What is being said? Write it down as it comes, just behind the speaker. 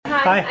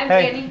Hi, I'm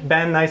hey, Dani.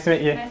 Ben, nice to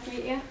meet you. Nice to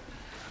meet you.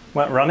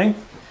 What, running?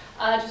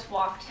 Just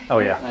walked. Oh,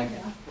 yeah. Okay.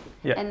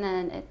 Yeah. And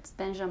then it's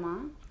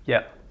Benjamin.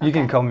 Yeah, you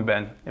can call me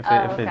Ben if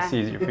Okay. it's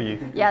easier for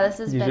you. Yeah, this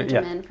is Usually-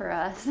 Benjamin for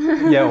us.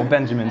 Yeah, well,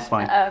 Benjamin's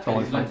fine. It's Okay.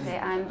 always fine. Okay,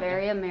 I'm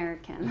very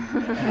American.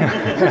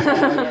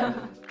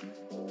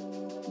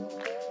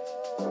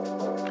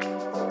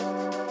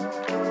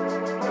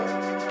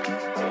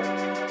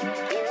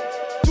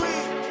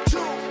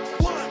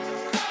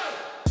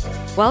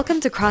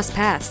 Welcome to Cross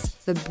Paths,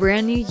 the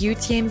brand new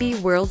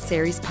UTMB World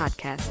Series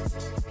podcast.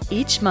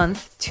 Each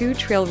month, two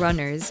trail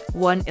runners,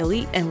 one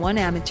elite and one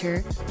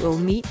amateur, will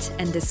meet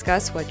and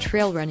discuss what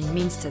trail running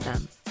means to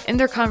them. In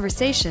their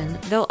conversation,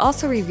 they'll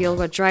also reveal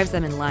what drives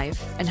them in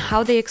life and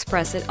how they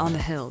express it on the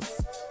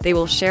hills. They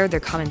will share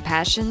their common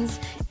passions,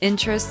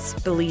 interests,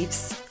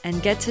 beliefs,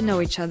 and get to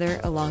know each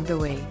other along the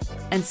way.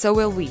 And so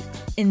will we.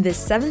 In this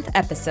 7th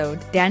episode,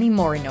 Dani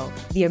Moreno,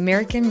 the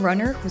American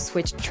runner who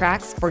switched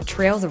tracks for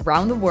trails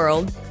around the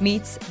world,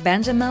 meets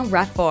Benjamin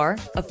Raffort,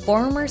 a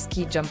former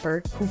ski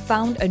jumper who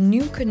found a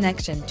new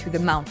connection to the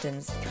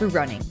mountains through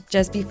running.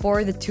 Just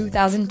before the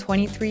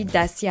 2023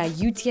 Dacia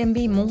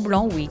UTMB Mont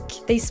Blanc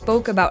week, they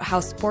spoke about how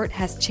sport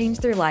has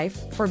changed their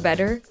life for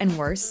better and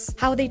worse,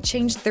 how they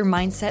changed their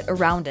mindset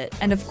around it,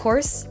 and of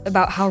course,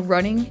 about how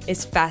running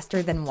is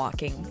faster than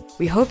walking.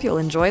 We hope you'll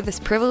enjoy this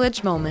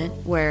privileged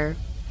moment where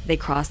they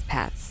crossed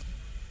paths.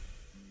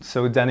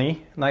 So Dani,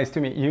 nice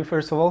to meet you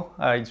first of all.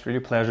 It's really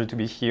a pleasure to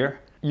be here.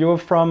 You're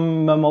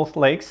from Mammoth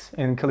Lakes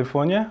in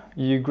California.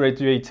 You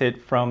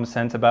graduated from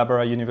Santa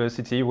Barbara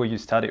University where you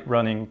started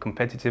running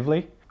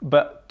competitively.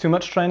 But too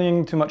much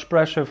training, too much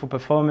pressure for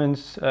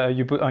performance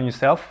you put on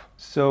yourself.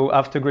 So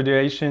after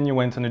graduation, you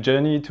went on a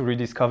journey to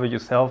rediscover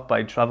yourself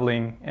by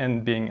traveling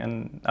and being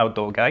an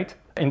outdoor guide.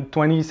 In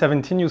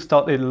 2017, you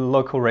started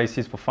local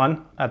races for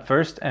fun at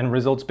first, and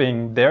results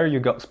being there, you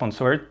got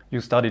sponsored.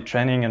 You started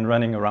training and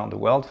running around the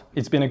world.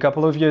 It's been a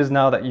couple of years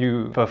now that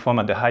you perform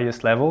at the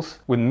highest levels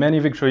with many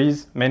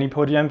victories, many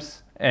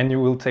podiums, and you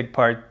will take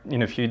part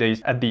in a few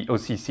days at the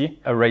OCC,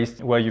 a race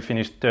where you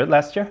finished 3rd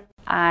last year.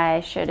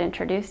 I should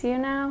introduce you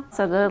now,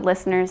 so the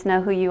listeners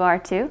know who you are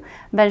too.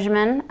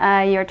 Benjamin,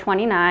 you're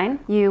 29.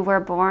 You were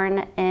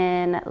born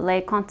in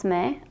Les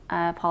Contemais.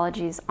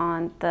 Apologies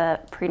on the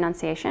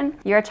pronunciation.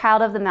 You're a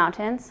child of the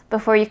mountains.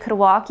 Before you could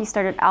walk, you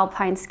started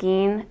alpine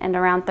skiing, and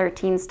around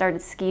 13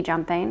 started ski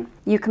jumping.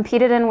 You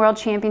competed in World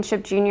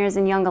Championship Juniors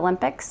and Young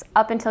Olympics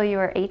up until you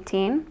were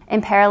 18.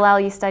 In parallel,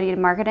 you studied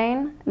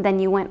marketing. Then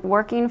you went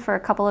working for a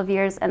couple of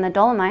years in the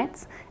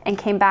Dolomites and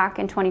came back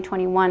in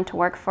 2021 to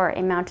work for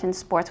a mountain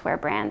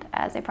sportswear brand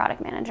as a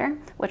product manager,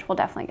 which we'll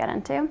definitely get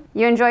into.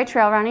 You enjoy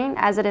trail running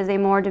as it is a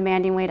more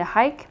demanding way to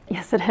hike.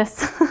 Yes, it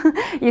is.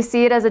 You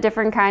see it as a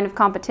different kind of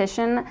competition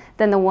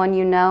than the one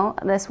you know.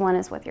 This one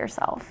is with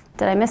yourself.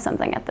 Did I miss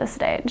something at this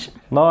stage?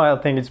 No, I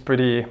think it's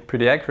pretty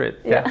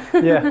accurate. Yeah.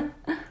 Yeah.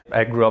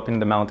 I grew up in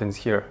the mountains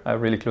here,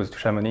 really close to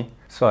Chamonix.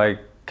 So I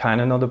kind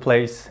of know the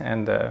place.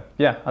 And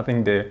I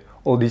think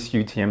all this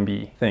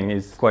UTMB thing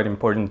is quite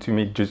important to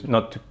me, just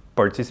not to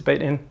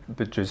participate in,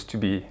 but just to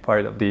be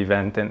part of the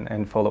event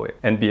and follow it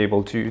and be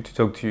able to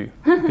talk to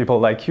people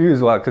like you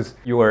as well, because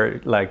you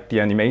are like the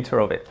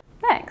animator of it.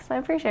 Thanks, I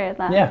appreciate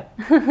that. Yeah.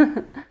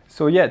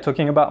 So yeah,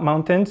 talking about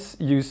mountains,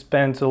 you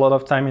spent a lot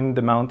of time in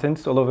the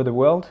mountains all over the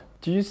world.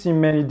 Do you see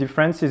many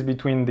differences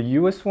between the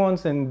US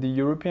ones and the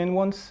European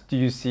ones? Do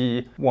you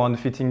see one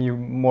fitting you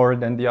more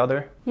than the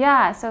other?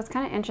 Yeah, so it's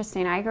kind of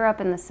interesting. I grew up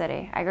in the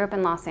city. I grew up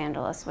in Los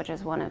Angeles, which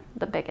is one of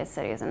the biggest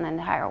cities in the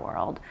entire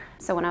world.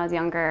 So when I was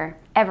younger,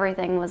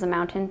 everything was a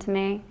mountain to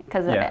me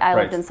because I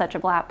lived in such a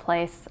flat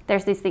place.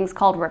 There's these things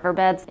called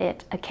riverbeds.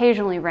 It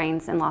occasionally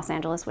rains in Los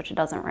Angeles, which it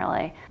doesn't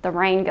really. The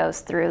rain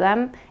goes through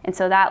them. And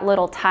so that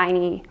little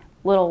tiny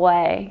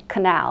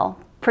canal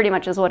pretty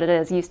much is what it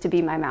is, used to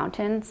be my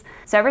mountains.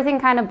 So everything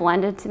kind of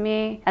blended to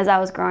me as I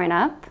was growing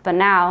up. But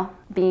now,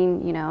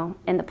 being,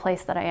 in the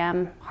place that I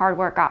am, hard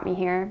work got me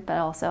here, but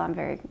also I'm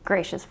very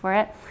gracious for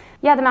it.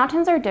 Yeah, the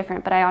mountains are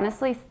different, but I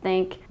honestly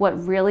think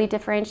what really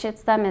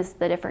differentiates them is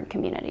the different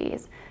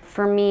communities.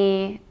 For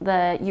me,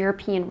 the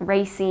European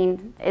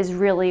racing is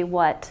really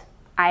what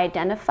I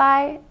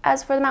identify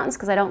as for the mountains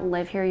because I don't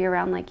live here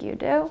year-round like you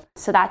do.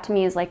 So that to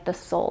me is like the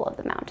soul of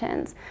the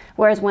mountains.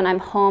 Whereas when I'm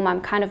home, I'm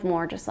kind of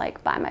more just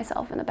like by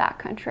myself in the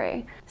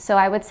backcountry. So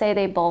I would say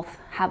they both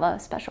have a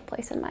special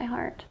place in my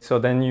heart. So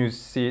then you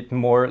see it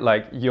more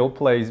like your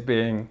place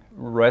being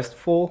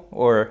restful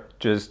or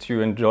just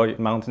to enjoy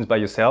mountains by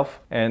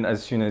yourself. And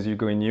as soon as you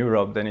go in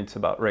Europe, then it's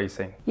about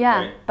racing.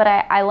 Yeah, right? But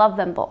I love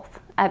them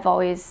both. I've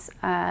always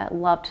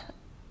loved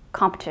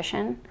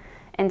competition.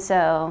 And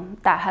so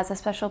that has a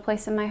special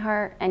place in my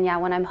heart. And yeah,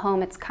 when I'm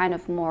home, it's kind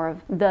of more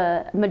of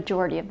the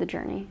majority of the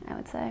journey, I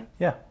would say.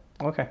 Yeah,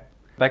 okay.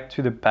 Back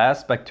to the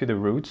past, back to the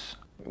roots.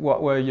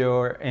 What were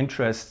your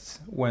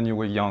interests when you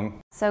were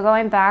young? So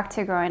going back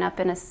to growing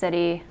up in a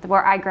city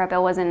where I grew up, it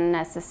wasn't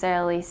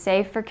necessarily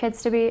safe for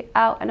kids to be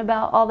out and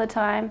about all the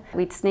time.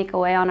 We'd sneak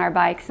away on our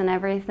bikes and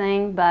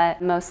everything,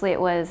 but mostly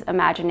it was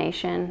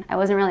imagination. I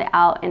wasn't really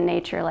out in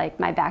nature, like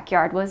my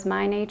backyard was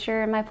my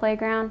nature and my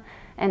playground.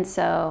 And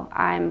so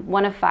I'm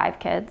one of 5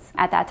 kids.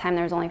 At that time,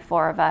 there was only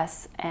 4 of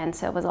us. And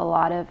so it was a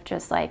lot of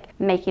just like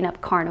making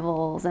up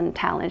carnivals and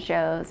talent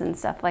shows and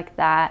stuff like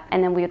that.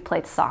 And then we would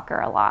play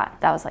soccer a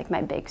lot. That was like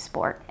my big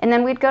sport. And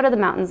then we'd go to the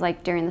mountains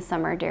like during the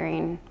summer,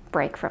 during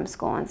break from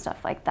school and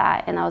stuff like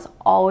that. And that was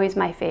always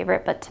my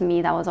favorite, but to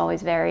me that was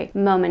always very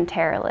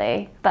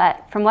momentarily.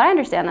 But from what I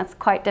understand, that's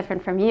quite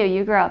different from you.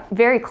 You grew up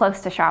very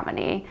close to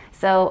Chamonix.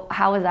 So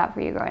how was that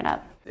for you growing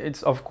up?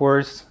 It's of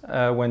course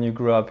when you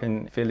grew up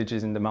in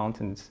villages in the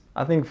mountains.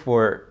 I think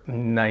for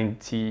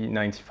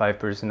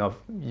 95% of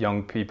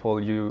young people,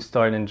 you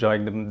start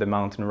enjoying the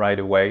mountain right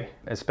away,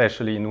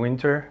 especially in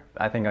winter.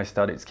 I think I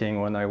started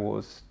skiing when I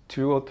was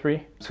 2 or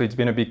 3. So it's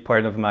been a big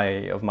part of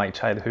my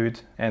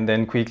childhood. And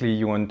then quickly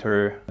you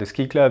enter the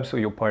ski club, so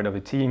you're part of a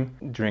team.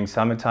 During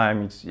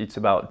summertime, it's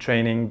about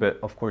training, but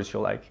of course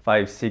you're like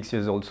 5, 6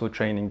 years old, so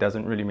training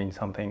doesn't really mean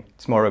something.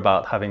 It's more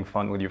about having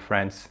fun with your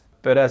friends.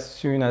 But as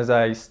soon as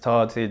I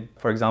started,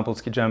 for example,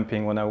 ski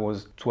jumping when I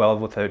was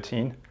 12 or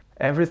 13,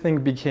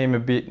 everything became a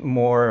bit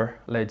more,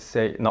 let's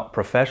say, not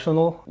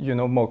professional,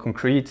 more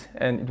concrete.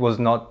 And it was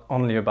not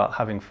only about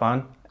having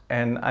fun.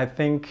 And I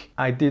think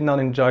I did not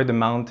enjoy the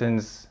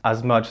mountains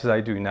as much as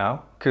I do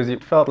now, because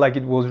it felt like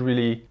it was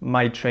really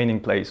my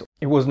training place.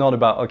 It was not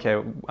about,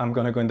 okay, I'm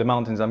going to go in the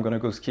mountains, I'm going to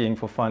go skiing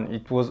for fun.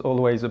 It was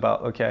always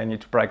about, okay, I need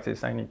to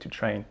practice, I need to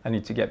train, I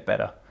need to get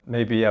better.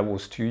 Maybe I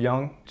was too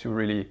young to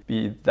really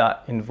be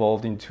that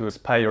involved into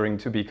aspiring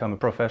to become a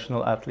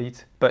professional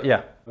athlete. But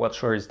yeah, what's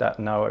sure is that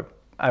now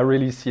I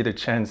really see the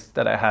chance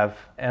that I have,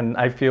 and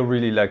I feel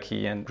really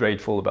lucky and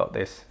grateful about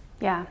this.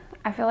 Yeah,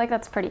 I feel like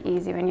that's pretty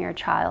easy when you're a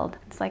child.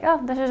 It's like, oh,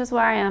 this is just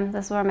where I am.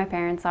 This is where my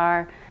parents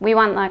are. We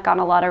went like on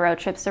a lot of road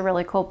trips to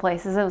really cool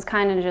places. It was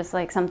kind of just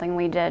like something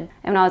we did.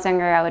 And when I was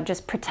younger, I would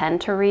just pretend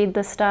to read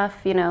the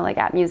stuff, like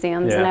at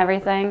museums and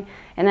everything.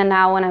 And then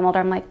now when I'm older,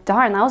 I'm like,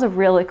 darn, that was a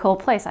really cool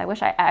place. I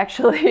wish I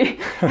actually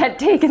had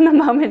taken the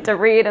moment to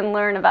read and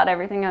learn about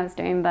everything I was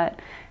doing. But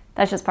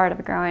that's just part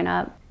of growing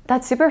up.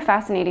 That's super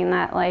fascinating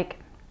that like,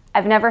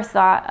 I've never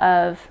thought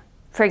of,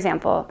 for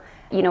example,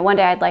 one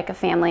day I'd like a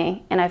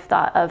family, and I've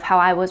thought of how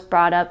I was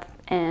brought up,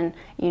 and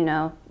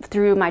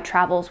through my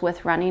travels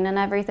with running and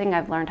everything,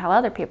 I've learned how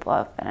other people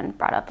have been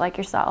brought up like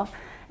yourself.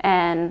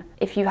 And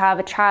if you have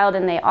a child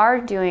and they are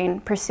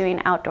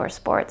pursuing outdoor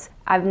sports,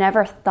 I've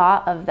never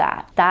thought of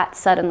that. That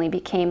suddenly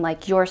became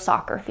like your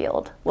soccer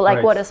field. Well,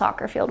 like what a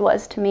soccer field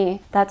was to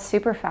me. That's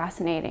super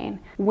fascinating.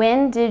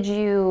 When did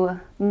you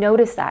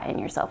notice that in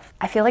yourself?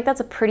 I feel like that's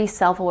a pretty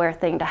self-aware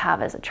thing to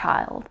have as a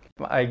child.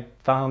 I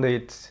found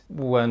it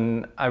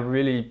when I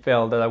really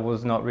felt that I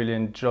was not really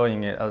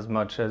enjoying it as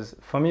much as,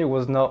 for me, it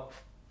was not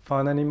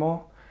fun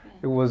anymore.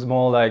 It was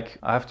more like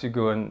I have to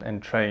go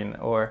and train,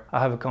 or I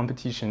have a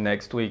competition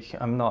next week.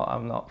 I'm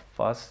not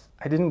fussed.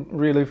 I didn't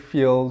really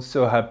feel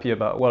so happy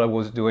about what I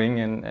was doing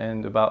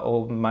and about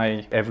all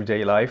my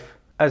everyday life.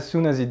 As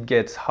soon as it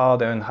gets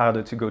harder and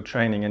harder to go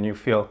training and you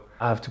feel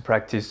I have to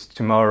practice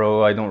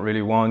tomorrow, I don't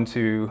really want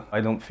to,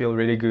 I don't feel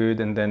really good,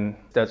 and then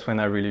that's when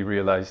I really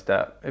realized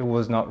that it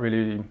was not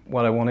really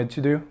what I wanted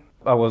to do.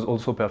 I was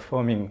also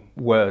performing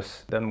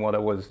worse than what I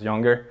was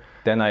younger.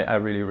 Then I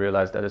really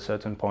realized at a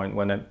certain point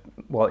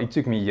it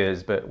took me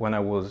years, but when I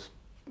was,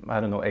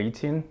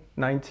 18,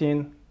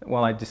 19,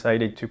 when I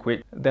decided to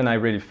quit, then I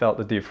really felt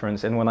the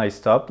difference. And when I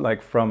stopped,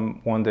 like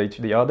from one day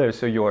to the other,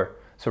 so you're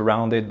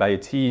surrounded by a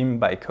team,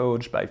 by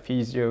coach, by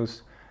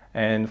physios,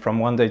 and from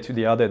one day to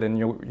the other, then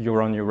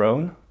you're on your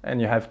own, and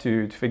you have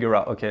to figure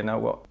out, okay, now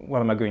what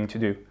am I going to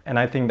do? And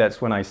I think that's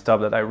when I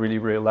stopped that I really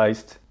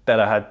realized that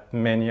I had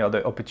many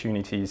other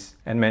opportunities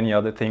and many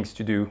other things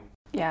to do.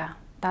 Yeah,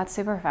 that's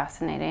super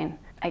fascinating.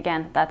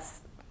 Again,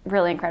 that's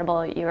really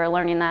incredible. You were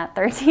learning that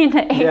 13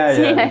 to 18.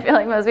 Yeah. I feel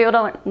like most people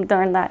don't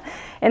learn that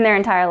in their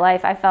entire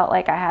life. I felt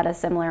like I had a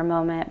similar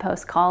moment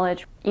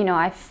post-college.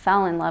 I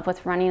fell in love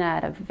with running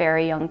at a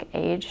very young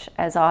age,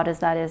 as odd as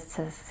that is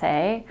to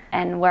say.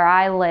 And where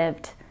I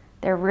lived,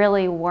 there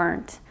really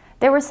weren't.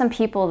 There were some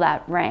people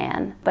that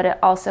ran, but it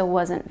also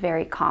wasn't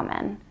very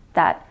common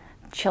that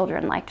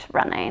children liked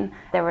running.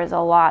 There was a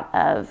lot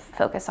of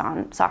focus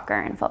on soccer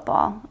and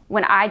football.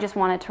 When I just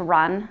wanted to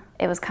run,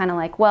 it was kind of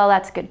like, well,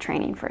 that's good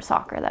training for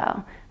soccer though.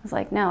 I was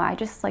like, no, I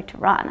just like to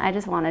run. I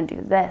just want to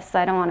do this.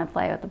 I don't want to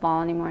play with the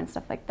ball anymore and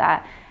stuff like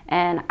that.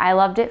 And I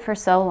loved it for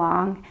so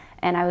long.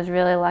 And I was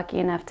really lucky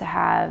enough to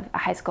have a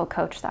high school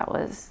coach that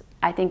was,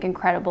 I think,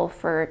 incredible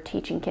for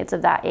teaching kids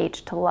of that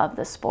age to love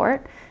the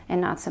sport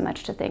and not so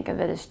much to think of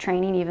it as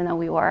training, even though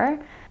we were.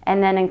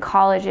 And then in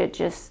college, it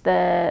just,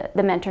 the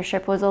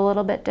mentorship was a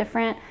little bit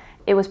different.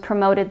 It was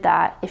promoted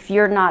that if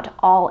you're not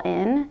all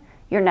in,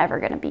 you're never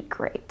going to be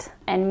great.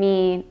 And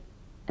me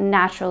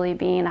naturally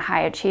being a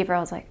high achiever, I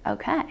was like,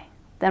 okay,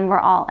 then we're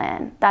all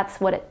in. That's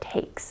what it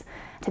takes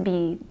to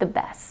be the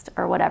best,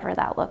 or whatever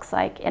that looks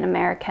like. In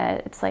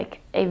America, it's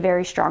like a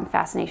very strong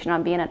fascination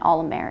on being an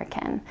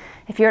All-American.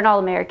 If you're an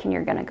All-American,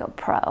 you're going to go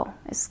pro,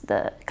 is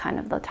the kind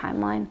of the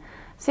timeline.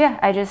 So yeah,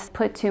 I just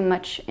put too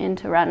much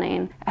into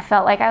running. I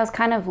felt like I was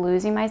kind of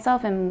losing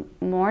myself, and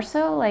more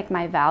so like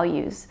my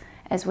values,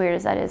 as weird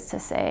as that is to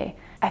say.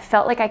 I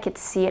felt like I could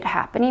see it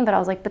happening, but I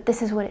was like, but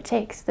this is what it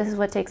takes. This is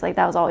what it takes. Like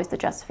that was always the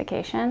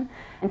justification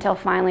until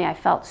finally I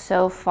felt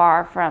so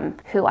far from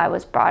who I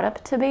was brought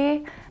up to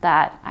be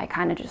that I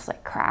kind of just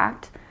like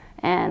cracked.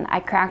 And I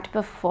cracked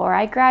before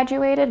I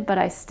graduated, but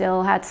I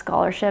still had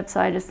scholarship,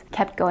 so I just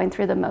kept going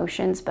through the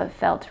motions, but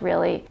felt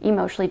really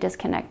emotionally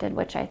disconnected,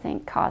 which I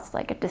think caused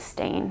like a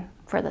disdain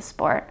for the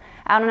sport.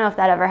 I don't know if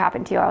that ever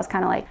happened to you. I was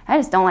kind of like, I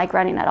just don't like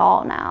running at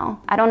all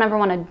now. I don't ever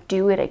want to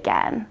do it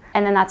again.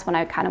 And then that's when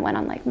I kind of went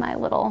on like my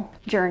little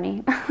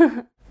journey.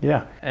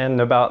 Yeah.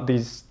 And about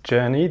this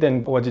journey,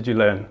 then what did you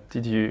learn?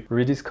 Did you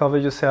rediscover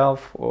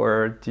yourself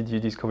or did you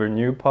discover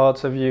new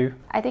parts of you?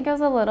 I think it was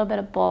a little bit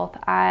of both.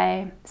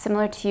 I,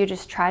 similar to you,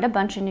 just tried a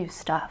bunch of new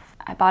stuff.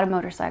 I bought a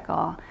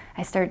motorcycle.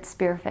 I started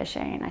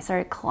spearfishing. I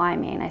started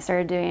climbing. I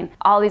started doing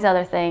all these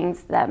other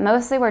things that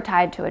mostly were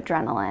tied to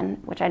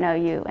adrenaline, which I know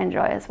you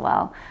enjoy as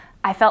well.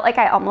 I felt like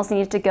I almost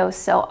needed to go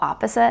so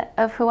opposite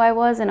of who I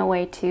was in a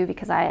way too,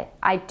 because I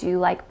do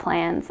like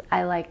plans.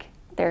 I like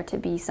there to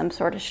be some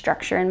sort of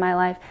structure in my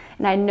life,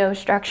 and I had no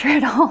structure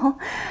at all.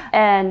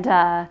 And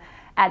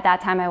at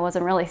that time I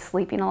wasn't really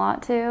sleeping a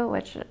lot too,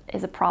 which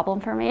is a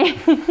problem for me.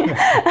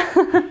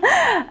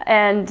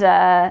 And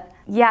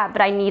yeah,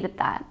 but I needed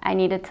that. I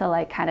needed to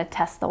like kind of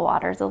test the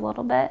waters a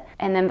little bit.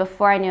 And then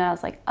before I knew it, I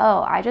was like,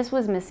 oh, I just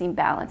was missing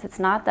balance. It's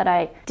not that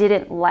I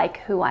didn't like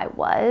who I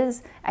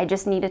was. I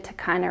just needed to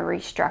kind of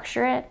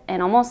restructure it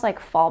and almost like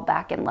fall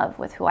back in love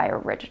with who I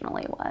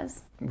originally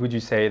was. Would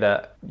you say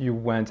that you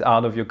went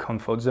out of your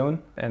comfort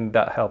zone and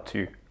that helped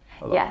you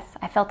a lot? Yes,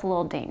 I felt a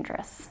little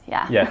dangerous.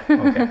 Yeah. Yeah,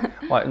 okay.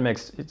 Well, it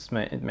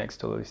makes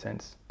totally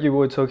sense. You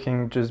were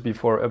talking just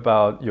before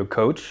about your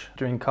coach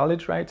during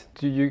college, right?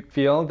 Do you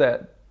feel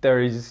that there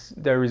is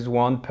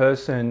one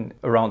person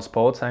around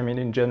sports, I mean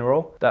in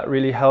general, that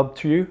really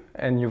helped you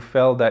and you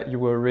felt that you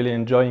were really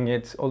enjoying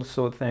it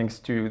also thanks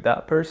to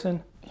that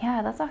person?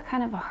 Yeah, that's a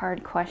kind of a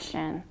hard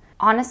question.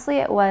 Honestly,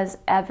 it was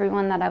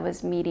everyone that I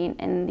was meeting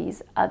in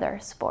these other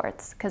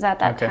sports, because at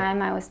that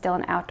time I was still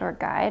an outdoor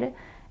guide,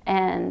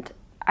 and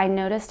I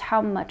noticed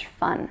how much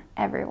fun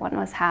everyone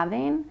was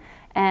having,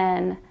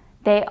 and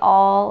they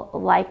all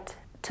liked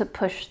to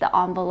push the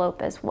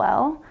envelope as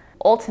well.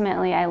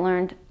 Ultimately, I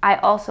learned I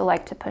also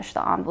like to push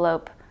the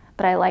envelope,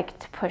 but I like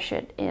to push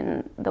it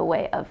in the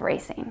way of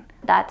racing.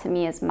 That to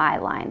me is my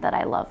line that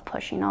I love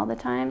pushing all the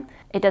time.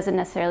 It doesn't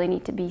necessarily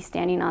need to be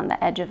standing on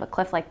the edge of a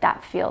cliff. Like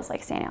that feels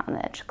like standing on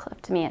the edge of a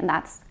cliff to me, and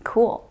that's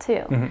cool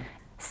too. Mm-hmm.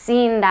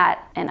 Seeing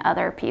that in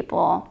other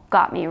people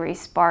got me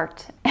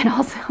re-sparked. And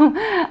also,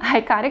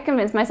 I kind of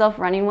convinced myself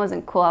running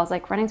wasn't cool. I was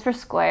like, running's for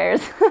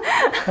squares.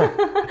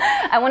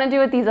 I want to do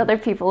what these other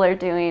people are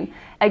doing.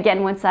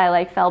 Again, once I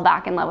like fell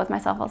back in love with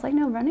myself, I was like,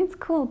 no, running's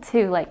cool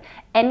too. Like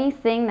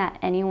anything that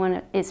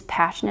anyone is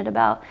passionate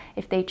about,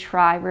 if they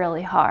try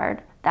really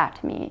hard, that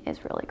to me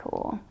is really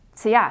cool.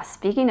 So yeah,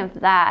 speaking of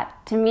that,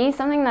 to me,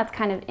 something that's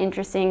kind of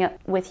interesting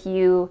with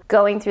you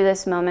going through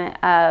this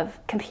moment of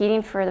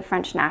competing for the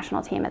French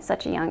national team at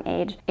such a young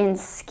age in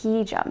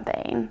ski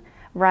jumping,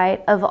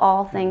 right? Of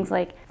all things,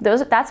 like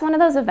that's one of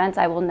those events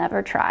I will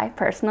never try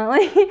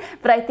personally,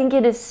 but I think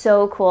it is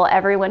so cool.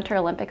 Every Winter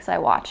Olympics I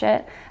watch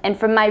it. And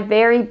from my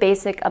very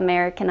basic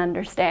American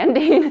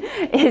understanding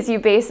is you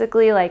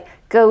basically like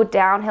go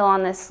downhill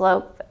on this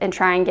slope and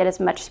try and get as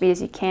much speed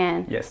as you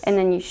can. Yes. And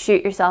then you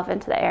shoot yourself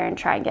into the air and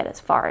try and get as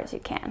far as you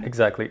can.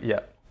 Exactly, yeah.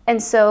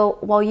 And so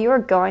while you were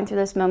going through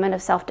this moment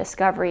of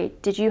self-discovery,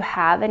 did you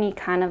have any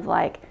kind of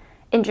like,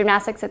 in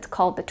gymnastics it's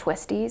called the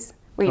twisties,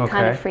 where you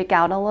kind of freak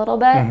out a little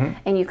bit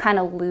and you kind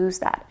of lose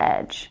that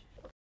edge?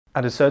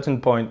 At a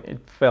certain point,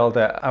 it felt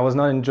that I was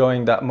not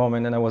enjoying that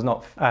moment and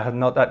I had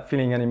not that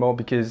feeling anymore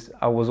because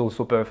I was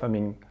also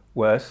performing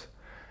worse.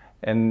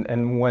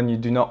 And when you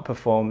do not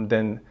perform,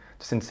 then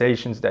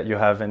sensations that you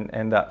have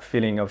and that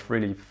feeling of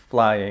really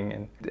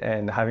flying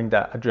and having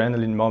that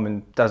adrenaline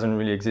moment doesn't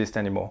really exist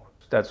anymore.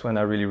 That's when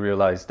I really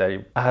realized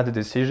that I had a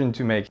decision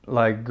to make,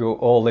 like go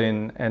all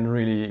in and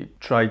really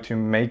try to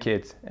make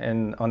it.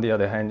 And on the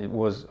other hand, it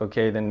was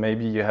okay, then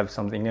maybe you have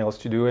something else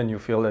to do and you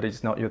feel that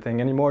it's not your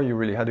thing anymore. You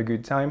really had a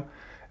good time.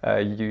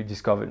 You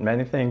discovered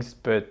many things,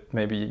 but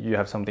maybe you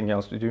have something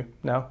else to do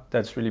now.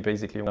 That's really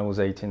basically when I was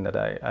 18 that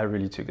I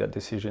really took that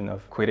decision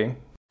of quitting.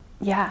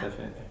 Yeah,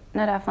 definitely.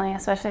 No, definitely,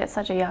 especially at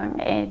such a young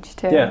age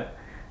too.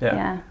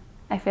 Yeah.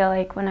 I feel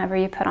like whenever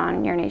you put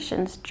on your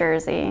nation's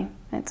jersey,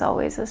 it's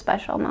always a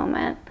special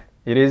moment.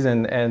 It is,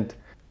 and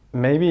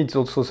maybe it's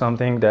also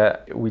something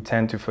that we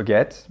tend to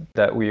forget,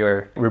 that we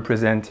are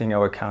representing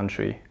our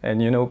country.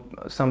 And you know,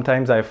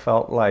 sometimes I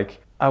felt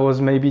like I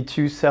was maybe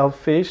too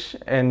selfish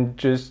and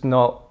just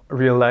not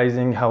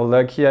realizing how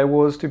lucky I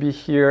was to be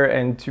here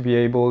and to be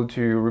able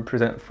to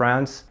represent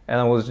France. And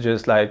I was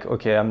just like,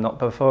 okay, I'm not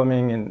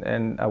performing,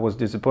 and I was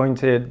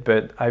disappointed,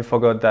 but I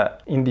forgot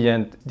that in the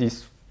end,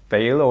 this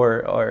fail,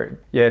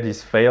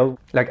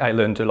 like I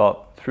learned a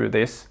lot through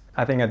this.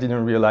 I think I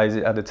didn't realize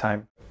it at the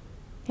time.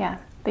 Yeah,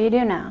 but you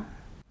do now.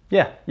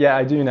 Yeah,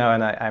 I do now,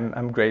 and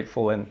I'm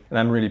grateful, and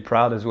I'm really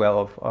proud as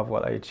well of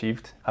what I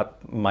achieved at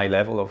my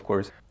level, of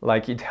course.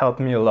 Like, it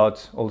helped me a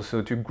lot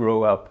also to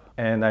grow up,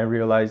 and I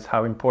realized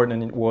how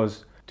important it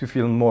was to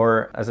feel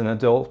more as an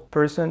adult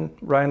person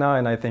right now,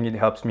 and I think it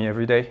helps me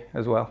every day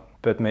as well.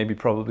 But maybe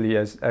probably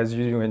as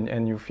you do,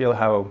 and you feel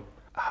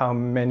how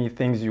many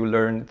things you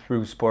learn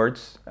through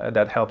sports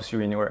that helps you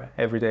in your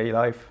everyday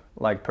life,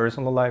 like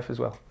personal life as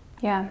well.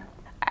 Yeah.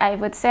 I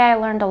would say I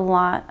learned a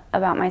lot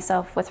about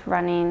myself with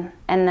running,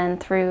 and then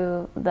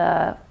through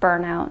the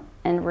burnout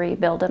and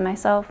rebuild of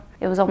myself,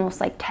 it was almost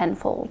like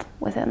tenfold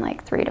within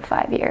like 3 to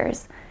 5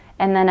 years.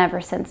 And then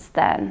ever since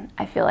then,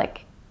 I feel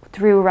like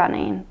through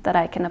running that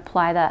I can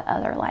apply that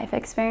other life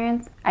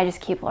experience. I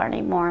just keep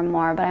learning more and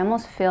more, but I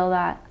almost feel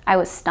that I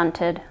was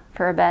stunted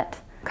for a bit,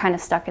 kind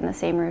of stuck in the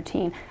same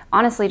routine.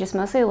 Honestly, just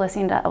mostly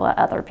listening to what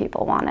other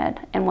people wanted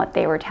and what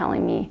they were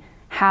telling me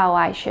how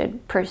I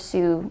should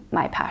pursue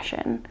my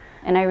passion.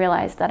 And I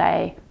realized that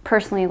I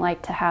personally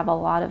like to have a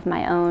lot of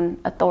my own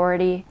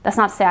authority. That's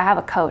not to say I have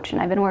a coach,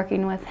 and I've been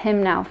working with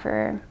him now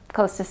for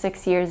close to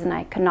 6 years, and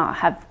I could not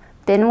have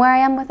been where I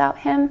am without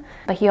him.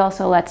 But he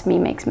also lets me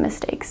make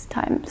mistakes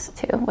times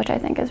too, which I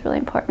think is really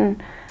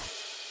important.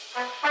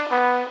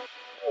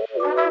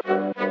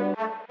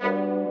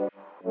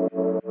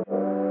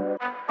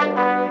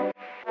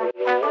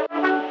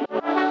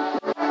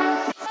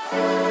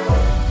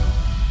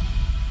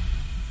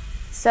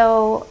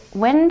 So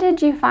when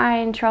did you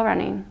find trail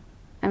running?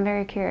 I'm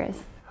very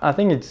curious. I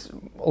think it's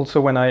also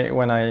when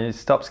I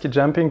stopped ski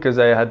jumping, because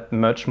I had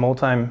much more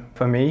time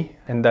for me,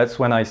 and that's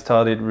when I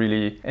started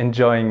really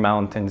enjoying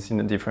mountains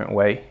in a different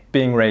way.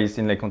 Being raised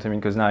in Lake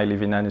Contamine, because now I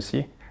live in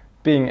Annecy,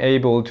 being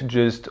able to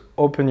just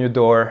open your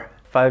door,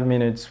 5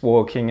 minutes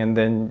walking, and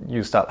then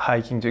you start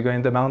hiking to go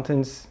in the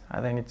mountains.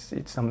 I think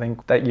it's something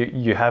that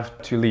you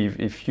have to live.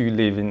 If you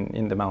live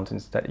in the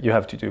mountains, that you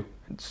have to do.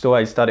 So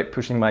I started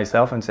pushing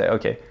myself and say,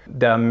 okay,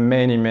 there are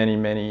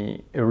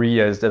many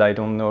areas that I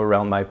don't know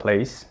around my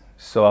place,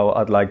 so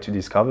I'd like to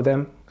discover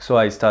them. So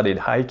I started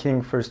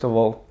hiking, first of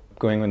all,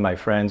 going with my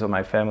friends or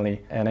my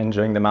family and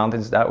enjoying the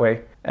mountains that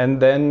way.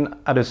 And then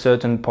at a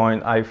certain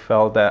point, I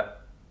felt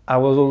that I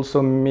was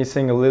also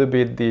missing a little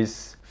bit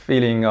this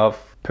feeling of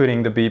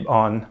putting the bib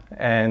on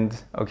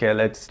and, okay,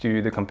 let's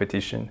do the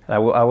competition. I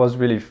was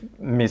really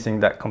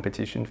missing that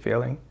competition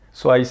feeling.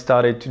 So I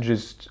started to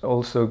just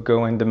also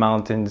go in the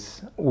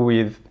mountains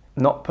with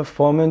not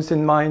performance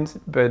in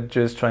mind, but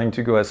just trying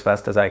to go as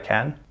fast as I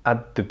can.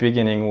 At the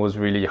beginning was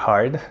really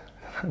hard,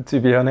 to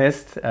be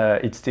honest.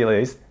 It still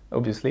is,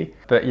 obviously.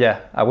 But yeah,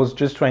 I was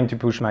just trying to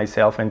push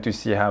myself and to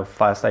see how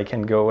fast I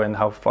can go and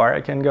how far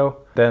I can go.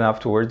 Then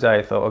afterwards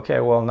I thought, okay,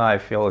 well, now I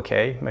feel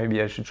okay.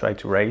 Maybe I should try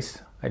to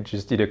race. I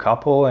just did a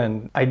couple,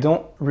 and I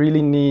don't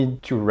really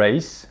need to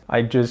race.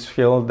 I just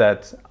feel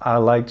that I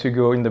like to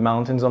go in the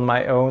mountains on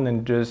my own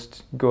and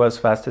just go as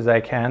fast as I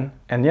can.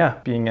 And yeah,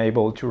 being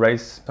able to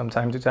race from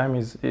time to time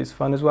is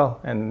fun as well.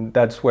 And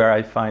that's where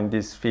I find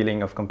this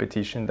feeling of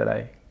competition that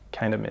I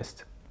kind of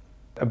missed.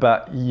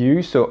 About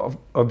you, so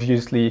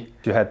obviously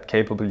you had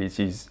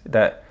capabilities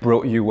that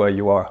brought you where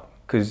you are,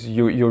 because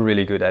you're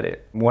really good at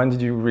it. When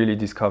did you really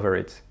discover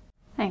it?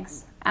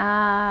 Thanks.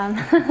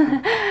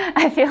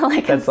 I feel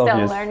like That's I'm still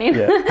obvious. learning.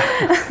 Yeah.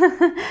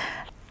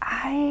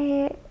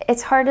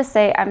 It's hard to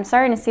say. I'm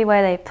starting to see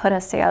why they put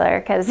us together,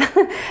 because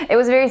it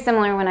was very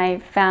similar when I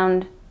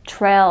found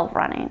trail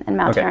running and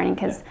mountain running,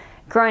 because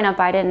growing up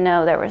I didn't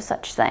know there was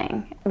such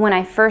thing. When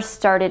I first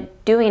started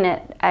doing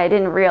it, I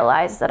didn't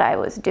realize that I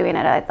was doing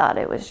it. I thought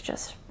it was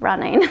just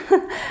running.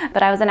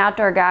 But I was an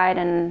outdoor guide,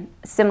 and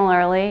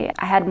similarly,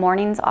 I had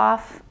mornings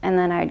off, and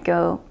then I'd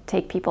go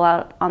take people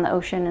out on the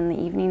ocean in the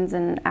evenings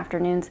and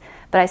afternoons.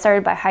 But I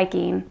started by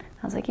hiking.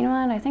 I was like, you know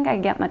what, I think I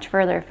can get much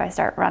further if I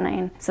start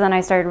running. So then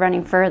I started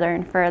running further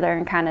and further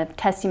and kind of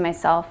testing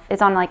myself.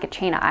 It's on like a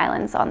chain of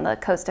islands on the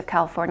coast of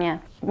California.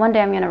 One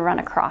day I'm gonna run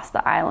across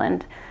the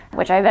island,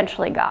 which I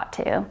eventually got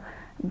to.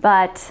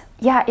 But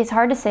yeah, it's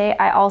hard to say.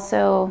 I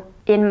also,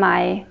 in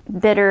my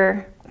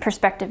bitter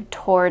perspective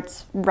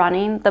towards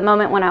running, the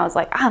moment when I was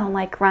like, I don't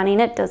like running,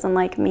 it doesn't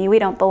like me, we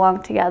don't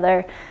belong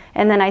together.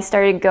 And then I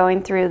started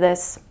going through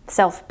this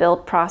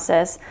self-build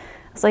process.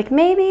 I was like,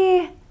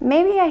 maybe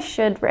I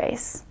should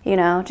race,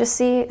 just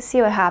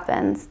see what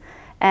happens.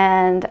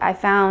 And I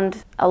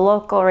found a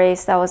local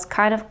race that was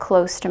kind of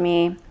close to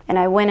me, and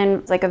I went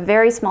in like a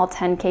very small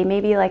 10K,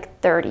 maybe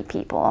like 30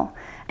 people.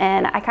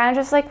 And I kind of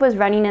just like was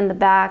running in the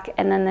back,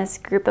 and then this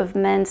group of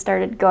men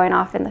started going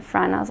off in the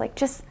front. I was like,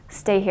 just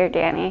stay here,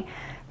 Dani.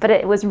 But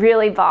it was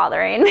really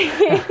bothering me.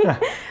 I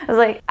was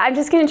like, I'm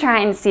just gonna try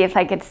and see if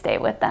I could stay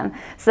with them.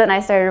 So then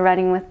I started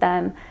running with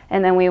them,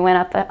 and then we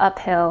went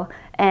uphill,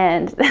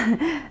 and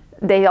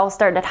they all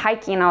started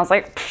hiking. I was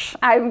like,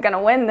 I'm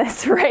gonna win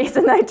this race.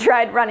 And I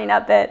tried running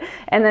up it.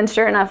 And then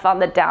sure enough, on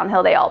the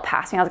downhill, they all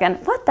passed me. I was going,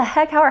 what the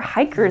heck? How are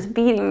hikers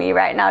beating me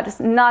right now? Just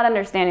not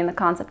understanding the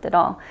concept at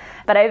all.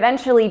 But I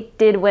eventually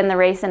did win the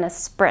race in a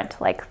sprint,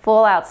 like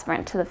full out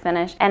sprint to the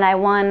finish. And I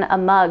won a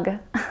mug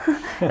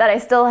that I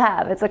still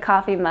have. It's a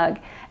coffee mug.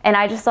 And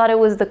I just thought it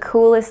was the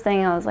coolest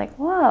thing. I was like,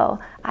 whoa,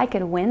 I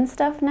could win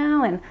stuff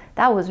now? And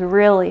that was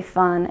really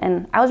fun.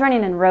 And I was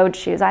running in road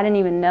shoes. I didn't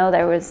even know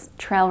there was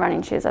trail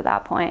running shoes at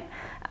that point.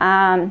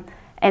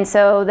 And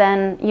so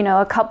then,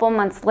 a couple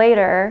months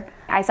later,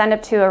 I signed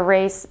up to a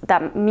race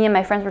that me and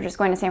my friends were just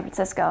going to San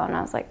Francisco. And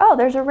I was like, oh,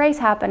 there's a race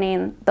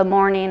happening the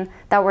morning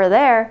that we're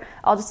there.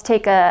 I'll just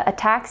take a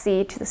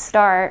taxi to the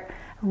start,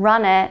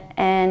 run it,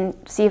 and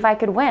see if I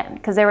could win.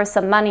 Because there was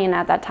some money, and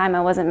at that time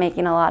I wasn't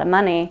making a lot of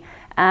money.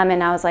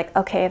 And I was like,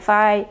 okay, if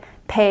I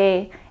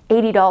pay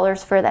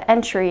 $80 for the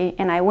entry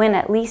and I win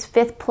at least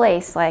 5th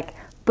place, like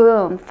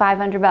boom,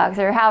 $500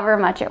 or however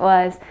much it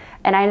was.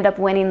 And I ended up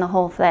winning the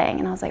whole thing.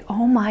 And I was like,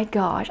 oh my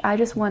gosh, I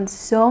just won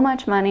so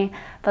much money.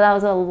 But that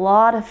was a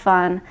lot of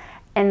fun.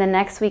 And the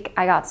next week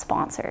I got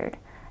sponsored.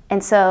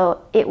 And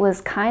so it was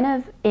kind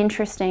of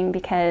interesting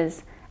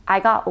because I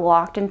got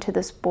locked into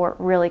the sport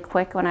really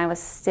quick when I was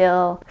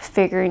still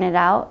figuring it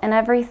out and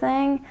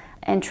everything.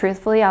 And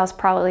truthfully, I was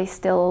probably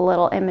still a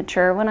little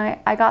immature when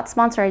I got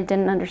sponsored. I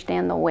didn't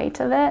understand the weight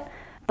of it.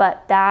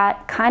 But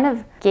that kind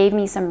of gave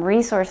me some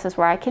resources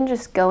where I can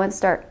just go and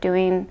start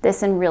doing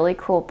this in really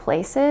cool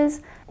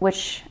places,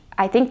 which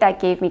I think that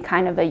gave me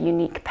kind of a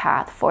unique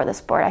path for the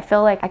sport. I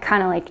feel like I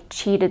kind of like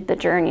cheated the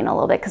journey in a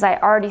little bit because I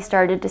already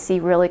started to see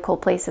really cool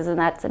places, and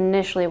that's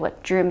initially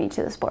what drew me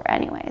to the sport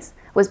anyways,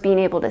 was being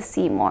able to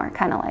see more,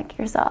 kind of like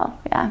yourself,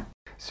 yeah.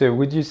 So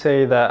would you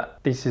say that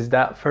this is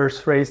that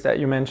first race that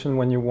you mentioned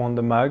when you won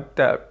the mug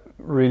that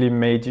really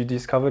made you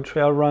discover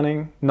trail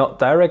running? Not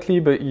directly,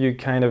 but you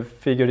kind of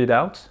figured it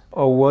out?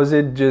 Or was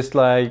it just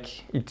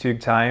like it took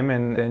time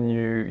and then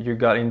you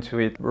got into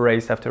it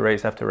race after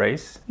race after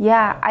race?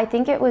 Yeah, I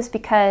think it was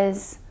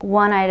because,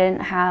 one, I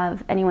didn't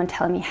have anyone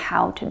telling me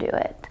how to do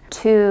it.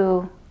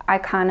 2, I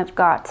kind of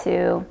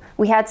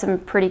we had some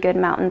pretty good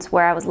mountains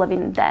where I was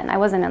living then. I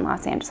wasn't in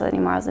Los Angeles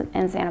anymore, I was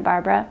in Santa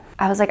Barbara.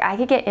 I was like, I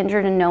could get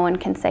injured and no one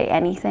can say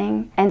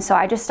anything. And so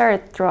I just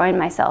started throwing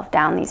myself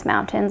down these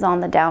mountains on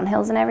the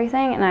downhills and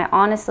everything. And I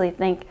honestly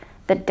think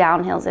the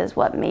downhills is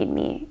what made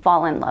me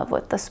fall in love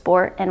with the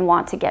sport and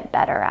want to get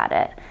better at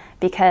it,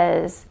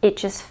 because it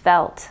just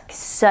felt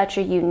such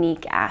a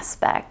unique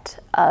aspect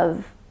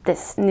of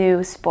this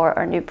new sport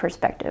or new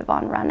perspective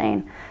on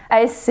running. I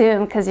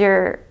assume because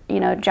you're,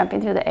 jumping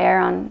through the air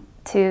on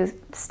 2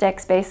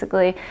 sticks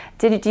basically.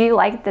 Do you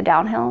like the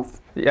downhills?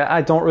 Yeah,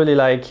 I don't really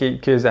like it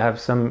because I have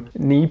some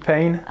knee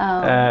pain.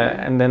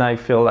 And then I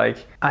feel like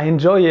I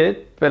enjoy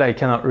it, but I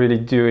cannot really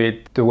do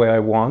it the way I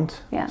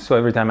want. Yeah. So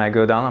every time I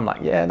go down, I'm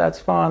like, yeah, that's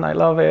fun, I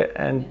love it.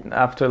 And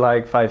after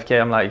like 5K,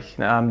 I'm like,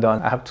 no, I'm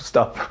done, I have to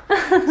stop.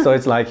 So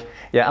it's like,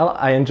 yeah,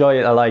 I enjoy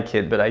it, I like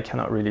it, but I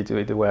cannot really do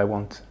it the way I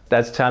want.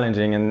 That's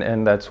challenging,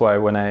 and that's why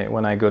when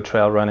I go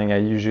trail running, I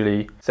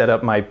usually set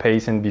up my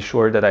pace and be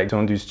sure that I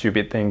don't do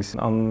stupid things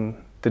on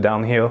the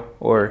downhill,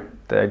 or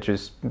that I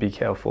just be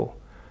careful.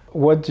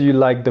 What do you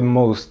like the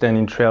most then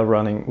in trail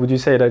running? Would you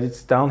say that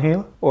it's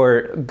downhill,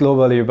 or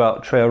globally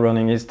about trail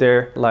running? Is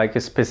there like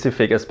a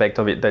specific aspect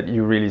of it that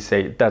you really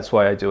say, that's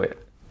why I do it?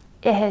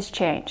 It has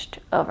changed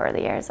over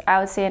the years. I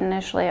would say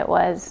initially it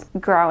was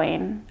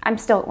growing.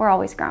 We're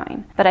always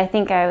growing, but I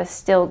think I was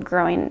still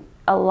growing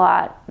a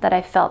lot, that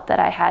I felt that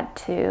I had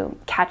to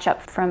catch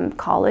up from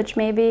college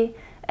maybe.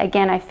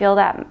 Again, I feel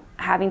that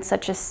having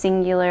such a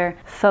singular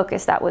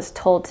focus that was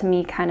told to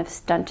me kind of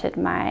stunted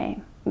my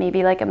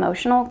maybe like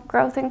emotional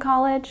growth in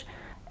college.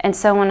 And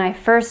so when I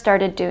first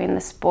started doing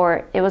the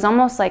sport, it was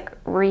almost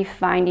like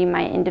refinding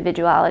my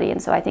individuality.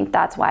 And so I think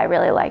that's why I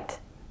really liked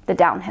the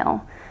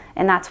downhill.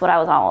 And that's what I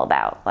was all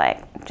about.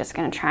 Like, I'm just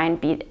gonna try and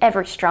beat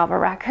every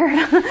Strava record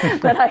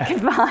that I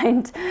could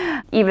find,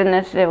 even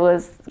if it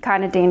was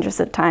kind of dangerous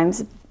at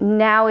times.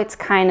 Now it's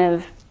kind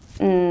of,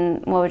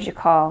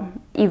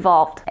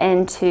 evolved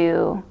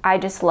into, I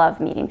just love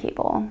meeting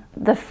people.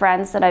 The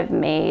friends that I've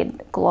made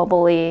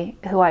globally,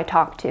 who I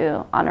talk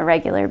to on a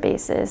regular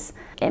basis,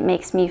 it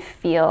makes me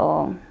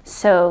feel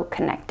so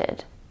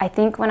connected. I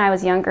think when I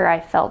was younger, I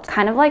felt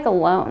kind of like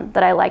alone,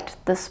 that I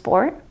liked the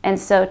sport. And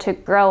so to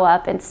grow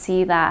up and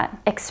see that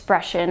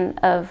expression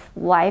of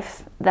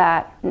life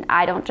that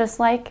I don't just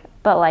like,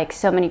 but like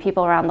so many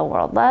people around the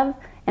world love,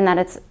 and that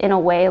it's in a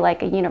way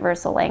like a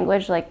universal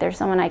language. Like there's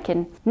someone I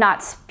can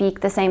not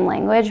speak the same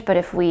language, but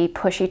if we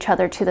push each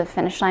other to the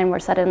finish line, we're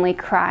suddenly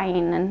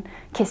crying and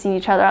kissing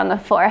each other on the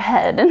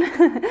forehead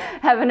and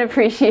have an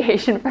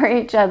appreciation for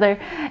each other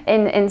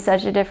in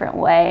such a different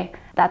way.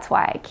 That's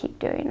why I keep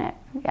doing it.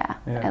 Yeah,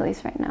 at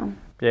least right now.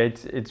 Yeah,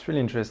 it's really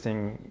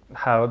interesting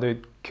how the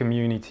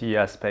community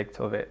aspect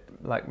of it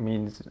like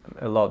means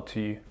a lot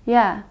to you.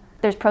 Yeah.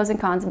 There's pros and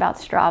cons about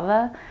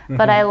Strava,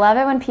 but I love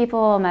it when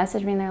people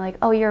message me and they're like,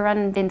 oh, your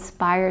run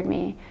inspired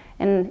me.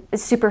 And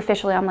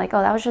superficially, I'm like,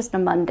 oh, that was just a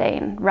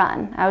mundane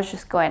run. I was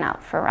just going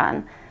out for a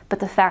run.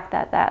 But the fact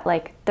that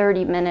like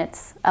 30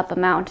 minutes up a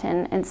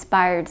mountain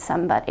inspired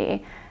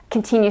somebody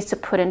continues to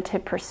put into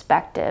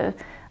perspective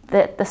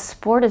that the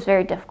sport is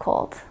very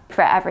difficult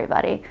for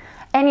everybody.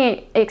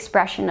 any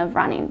expression of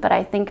running, but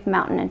I think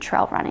mountain and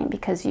trail running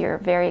because you're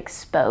very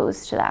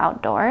exposed to the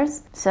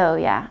outdoors. So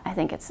yeah, I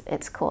think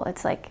it's cool.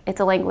 It's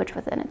a language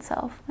within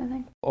itself, I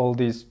think. All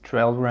this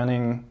trail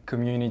running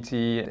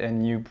community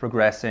and you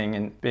progressing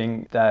and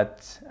being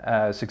that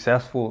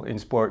successful in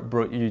sport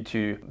brought you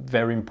to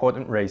very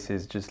important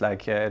races, just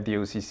like the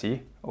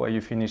OCC, where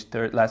you finished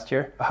third last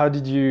year. How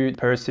did you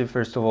perceive,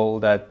 first of all,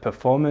 that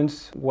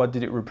performance? What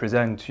did it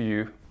represent to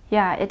you?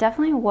 Yeah, it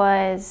definitely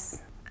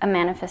was a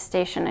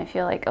manifestation, I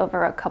feel like,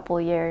 over a couple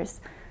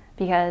years,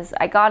 because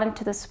I got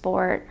into the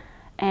sport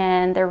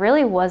and there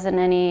really wasn't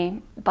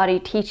anybody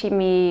teaching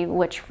me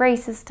which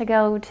races to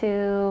go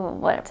to,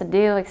 what to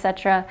do,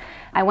 etc.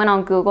 I went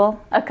on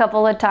Google a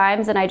couple of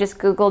times and I just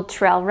Googled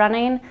trail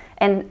running,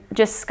 and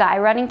just sky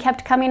running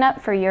kept coming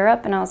up for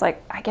Europe, and I was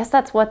like, I guess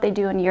that's what they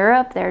do in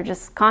Europe. They're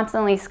just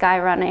constantly sky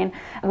running.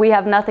 We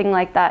have nothing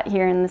like that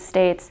here in the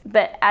States.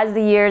 But as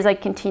the years I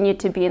continued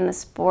to be in the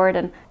sport,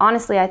 and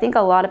honestly I think a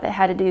lot of it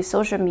had to do,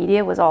 social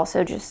media was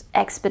also just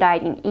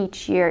expediting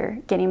each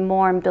year, getting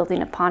more and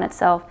building upon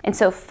itself. And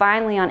so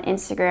finally on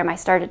Instagram I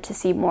started to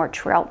see more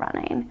trail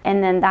running,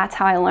 and then that's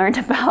how I learned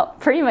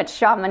about pretty much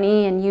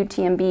Chamonix and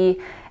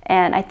UTMB.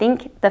 And I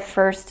think the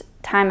first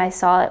time I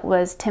saw it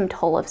was Tim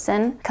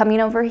Tollefson coming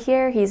over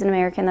here. He's an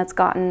American that's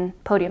gotten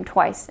podium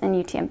twice in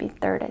UTMB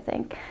third, I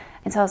think.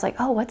 And so I was like,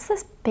 oh, what's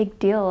this big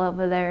deal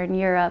over there in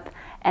Europe?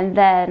 And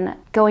then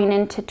going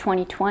into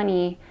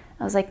 2020,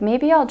 I was like,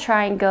 maybe I'll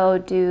try and go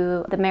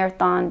do the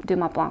Marathon du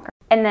Mont Blanc.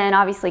 And then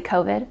obviously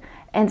COVID.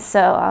 And so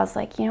I was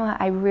like, you know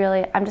what,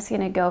 I'm just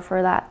gonna go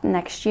for that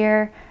next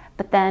year.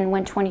 But then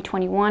when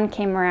 2021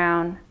 came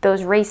around,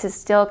 those races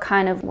still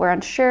kind of were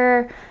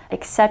unsure,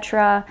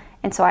 etc.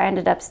 And so I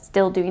ended up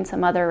still doing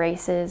some other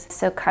races.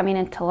 So coming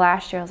into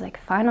last year, I was like,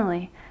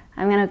 finally,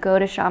 I'm gonna go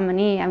to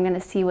Chamonix. I'm gonna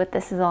see what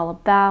this is all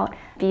about,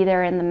 be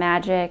there in the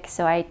magic.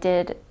 So I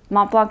did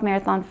Mont Blanc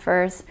Marathon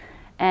first,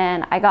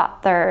 and I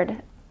got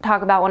third.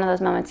 Talk about one of those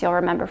moments you'll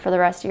remember for the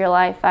rest of your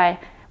life. I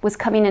was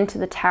coming into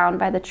the town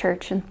by the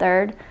church in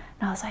third,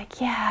 and I was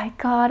like, yeah, I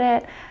got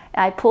it.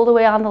 I pulled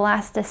away on the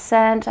last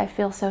descent. I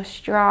feel so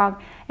strong.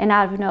 And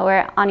out of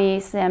nowhere, Annie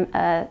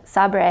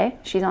Sabre,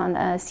 she's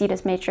on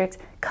Cetus Matrix,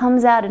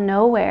 comes out of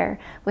nowhere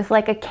with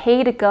like a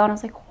K to go. And I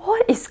was like,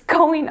 what is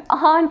going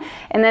on?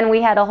 And then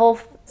we had a whole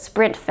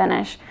sprint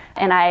finish,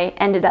 and I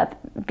ended up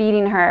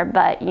beating her.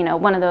 But, you know,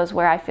 one of those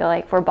where I feel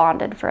like we're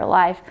bonded for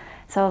life.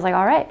 So I was like,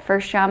 all right,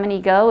 first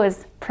Chamonix go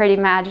was pretty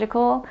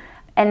magical.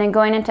 And then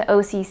going into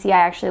OCC, I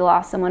actually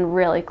lost someone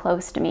really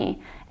close to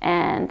me.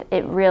 And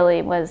it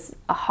really was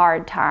a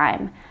hard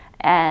time.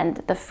 And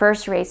the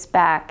first race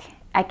back,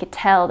 I could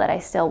tell that I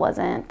still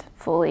wasn't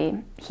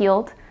fully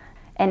healed.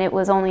 And it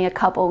was only a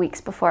couple weeks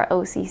before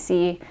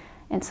OCC.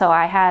 And so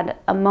I had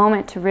a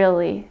moment to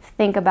really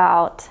think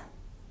about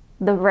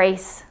the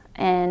race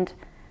and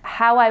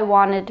how I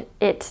wanted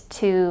it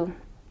to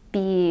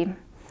be.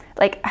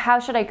 Like, how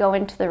should I go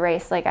into the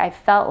race? Like, I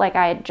felt like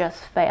I had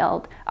just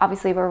failed.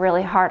 Obviously, we're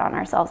really hard on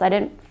ourselves. I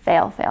didn't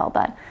fail,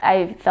 but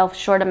I fell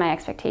short of my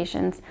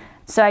expectations.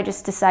 So I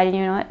just decided,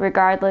 you know what,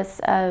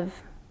 regardless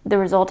of the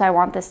result, I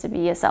want this to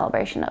be a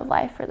celebration of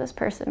life for this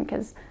person,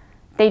 because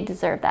they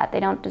deserve that. They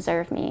don't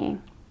deserve me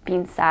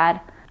being sad.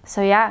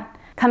 So yeah,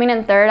 coming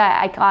in third,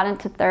 I got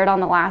into third on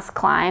the last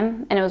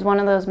climb, and it was one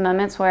of those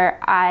moments where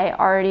I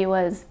already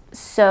was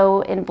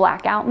so in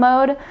blackout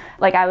mode,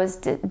 like I was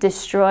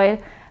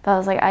destroyed. But I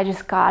was like,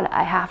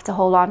 I have to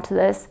hold on to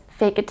this.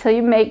 Fake it till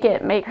you make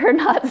it. Make her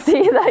not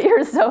see that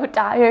you're so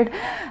tired.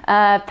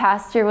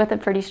 Passed her with a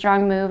pretty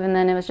strong move, and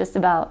then it was just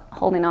about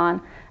holding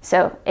on.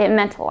 So it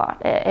meant a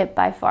lot. It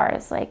by far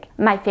is like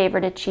my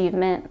favorite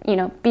achievement. You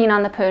know, being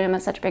on the podium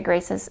of such a big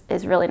race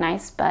is really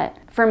nice. But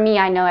for me,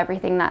 I know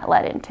everything that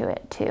led into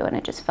it too, and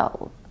it just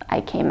felt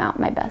I came out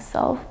my best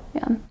self.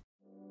 Yeah.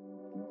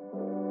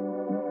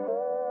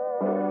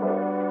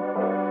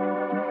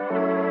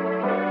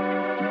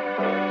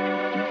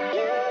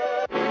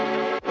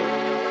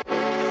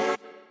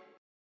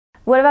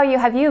 What about you?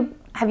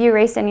 Have you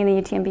raced any of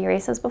the UTMB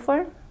races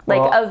before?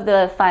 Like, well, of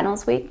the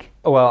finals week?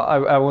 Well,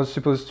 I was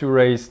supposed to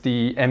race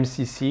the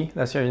MCC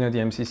last year. You know, the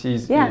MCC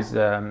is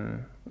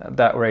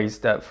that race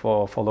that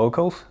for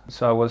locals.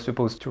 So I was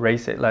supposed to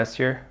race it last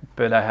year,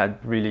 but I had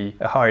really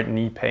a hard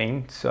knee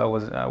pain, so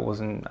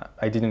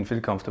I didn't feel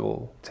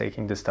comfortable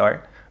taking the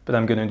start. But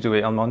I'm gonna do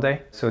it on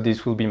Monday. So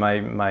this will be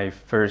my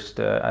first.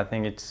 I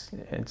think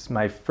it's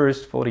my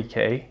first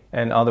 40K.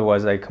 And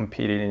otherwise, I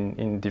competed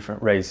in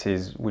different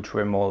races, which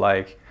were more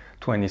like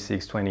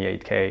 26,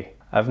 28K.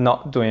 I'm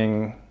not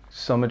doing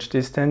so much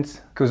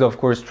distance because, of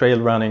course, trail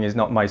running is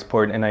not my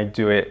sport, and I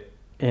do it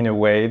in a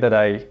way that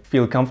I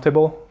feel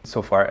comfortable.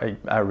 So far,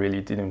 I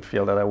really didn't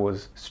feel that I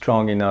was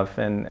strong enough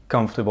and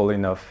comfortable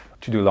enough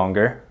to do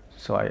longer.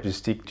 So I just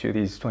stick to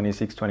these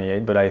 26,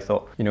 28. But I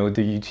thought, the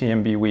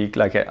UTMB week,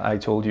 like I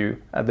told you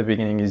at the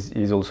beginning,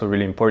 is also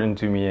really important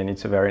to me, and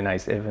it's a very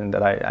nice event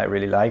that I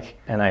really like.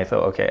 And I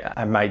thought, okay,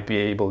 I might be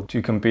able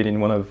to compete in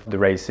one of the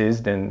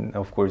races. Then,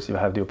 of course, if I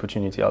have the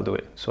opportunity, I'll do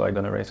it. So I'm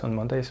going to race on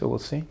Monday, so we'll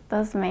see.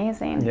 That's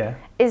amazing. Yeah.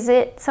 Is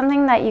it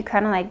something that you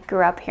kind of like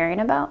grew up hearing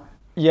about?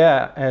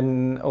 Yeah,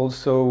 and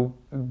also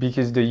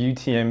because the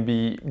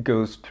UTMB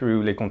goes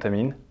through Les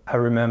Contamines. I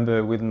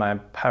remember with my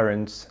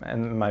parents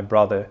and my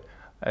brother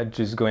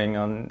just going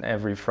on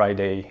every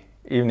Friday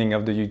evening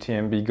of the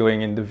UTMB,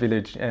 going in the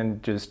village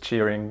and just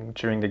cheering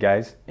the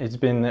guys. It's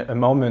been a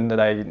moment that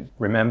I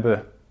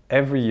remember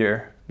every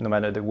year, no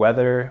matter the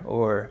weather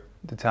or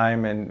the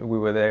time, and we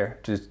were there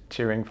just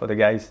cheering for the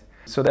guys.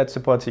 So that's a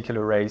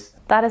particular race.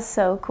 That is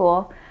so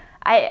cool.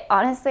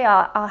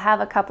 I'll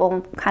have a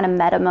couple kind of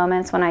meta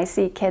moments when I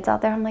see kids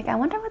out there. I'm like, I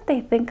wonder what they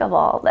think of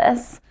all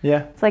this.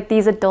 Yeah. It's like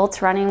these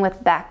adults running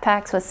with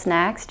backpacks with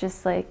snacks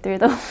just like through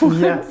the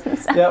woods and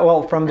stuff. Yeah,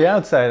 well, from the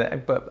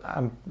outside, but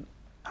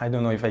I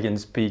don't know if I can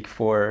speak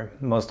for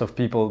most of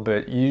people,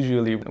 but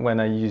usually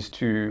when I used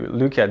to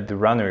look at the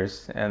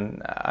runners,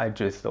 and I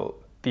just thought,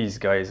 these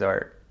guys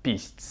are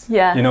beasts.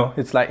 Yeah.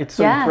 It's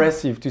so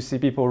impressive to see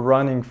people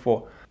running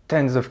for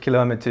tens of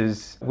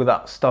kilometers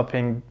without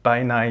stopping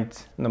by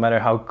night, no matter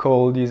how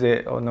cold is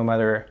it or no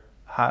matter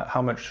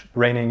how much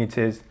raining it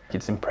is.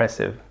 It's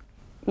impressive.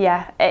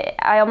 Yeah,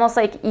 I almost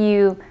like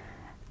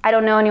I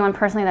don't know anyone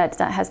personally that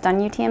has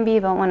done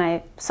UTMB, but when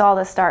I saw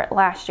the start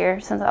last year,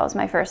 since that was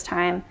my first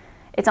time,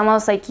 it's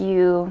almost like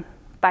you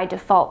by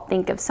default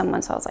think of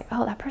someone. So I was like,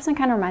 oh, that person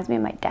kind of reminds me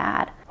of my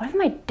dad. What if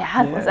my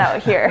dad was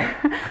out here?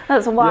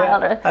 That's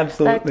wild. Yeah,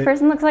 absolutely. That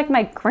person looks like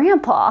my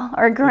grandpa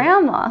or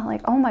grandma.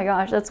 Like, oh my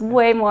gosh, that's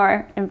way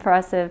more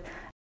impressive.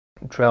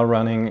 Trail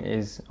running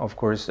is, of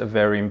course, a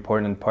very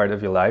important part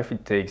of your life.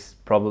 It takes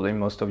probably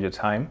most of your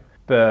time.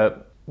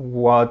 But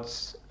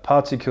what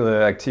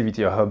particular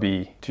activity or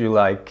hobby do you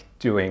like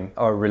doing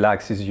or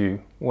relaxes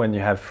you when you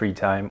have free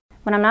time?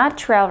 When I'm not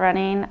trail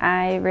running,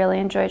 I really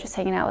enjoy just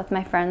hanging out with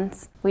my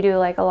friends. We do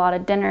like a lot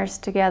of dinners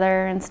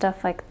together and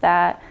stuff like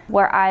that.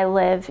 Where I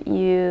live,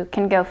 you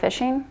can go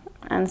fishing,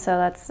 and so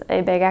that's a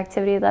big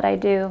activity that I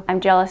do.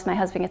 I'm jealous my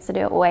husband gets to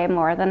do it way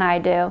more than I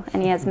do,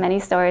 and he has many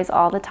stories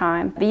all the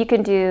time. But you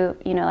can do,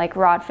 like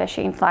rod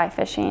fishing, fly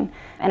fishing,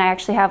 and I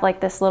actually have like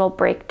this little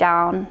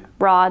breakdown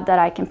rod that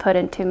I can put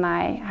into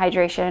my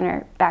hydration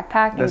or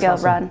backpack and go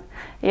run.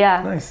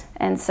 Yeah. Nice.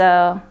 And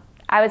so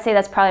I would say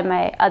that's probably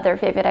my other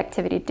favorite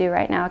activity to do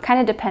right now. It kind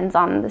of depends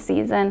on the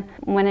season.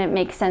 When it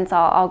makes sense,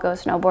 I'll go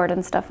snowboard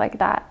and stuff like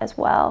that as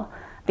well.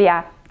 But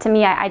yeah, to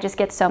me, I just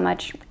get so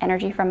much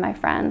energy from my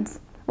friends.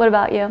 What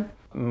about you?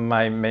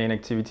 My main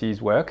activity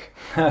is work,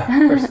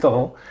 first of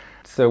all.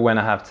 So when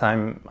I have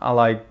time, I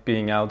like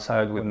being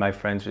outside with my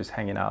friends, just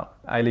hanging out.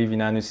 I live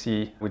in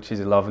Annecy, which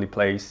is a lovely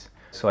place,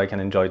 so I can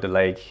enjoy the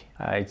lake.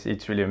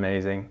 It's really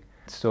amazing.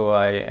 So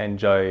I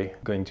enjoy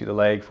going to the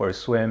lake for a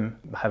swim,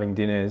 having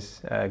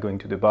dinners, going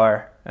to the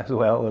bar as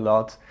well a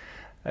lot,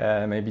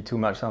 maybe too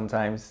much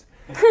sometimes.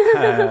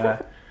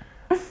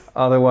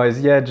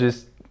 Otherwise,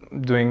 just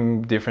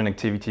doing different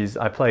activities.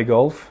 I play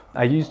golf.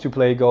 I used to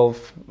play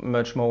golf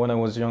much more when I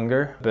was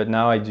younger, but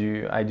now I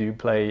do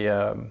play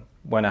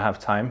when I have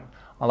time.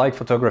 I like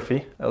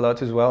photography a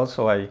lot as well,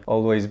 so I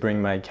always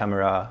bring my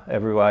camera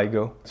everywhere I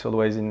go. It's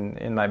always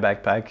in my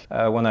backpack.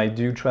 When I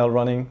do trail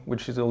running,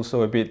 which is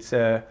also a bit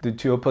the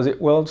two opposite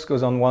worlds,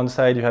 because on one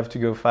side you have to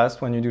go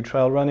fast when you do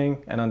trail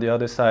running, and on the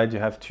other side you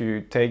have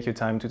to take your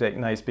time to take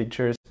nice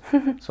pictures.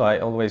 So I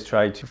always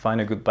try to find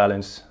a good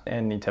balance,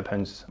 and it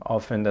happens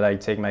often that I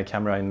take my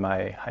camera in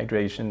my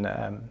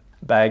hydration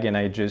bag, and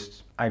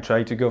I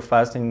try to go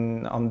fast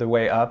on the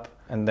way up.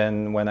 And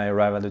then when I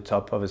arrive at the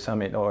top of a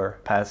summit or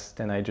pass,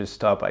 then I just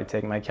stop. I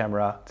take my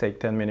camera, take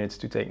 10 minutes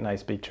to take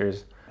nice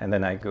pictures, and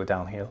then I go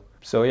downhill.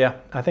 So yeah,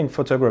 I think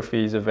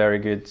photography is a very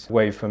good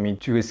way for me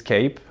to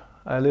escape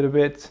a little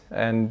bit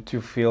and to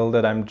feel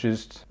that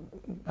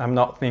I'm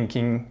not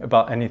thinking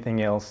about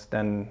anything else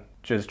than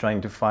just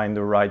trying to find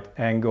the right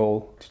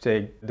angle to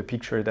take the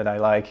picture that I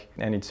like.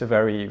 And it's a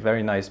very,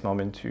 very nice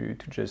moment to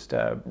just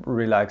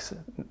relax,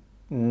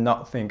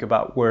 not think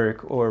about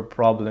work or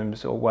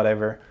problems or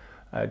whatever.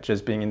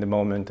 Just being in the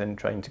moment and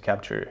trying to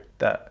capture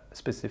that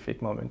specific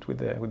moment with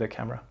the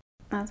camera.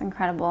 That's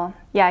incredible.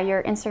 Yeah,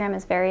 your Instagram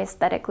is very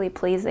aesthetically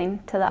pleasing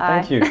to the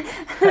eye. Thank you.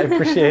 I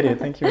appreciate it.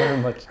 Thank you very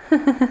much.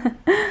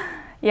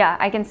 Yeah,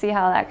 I can see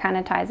how that kind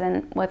of ties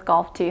in with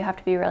golf too. You have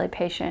to be really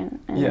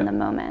patient and in the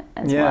moment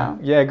as well.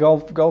 Yeah,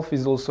 golf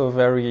is also a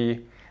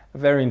very,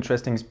 very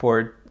interesting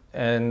sport,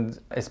 and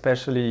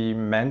especially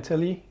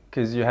mentally,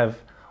 because you have,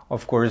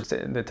 of course,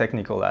 the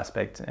technical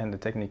aspect and the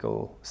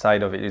technical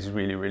side of it is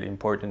really, really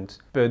important.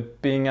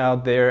 But being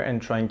out there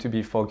and trying to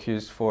be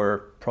focused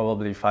for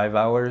probably 5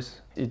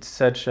 hours, it's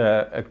such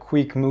a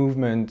quick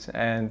movement,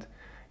 and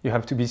you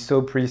have to be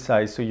so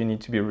precise, so you need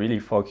to be really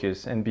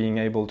focused. And being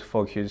able to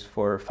focus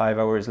for 5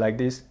 hours like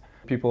this,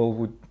 people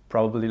would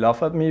probably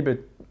laugh at me, but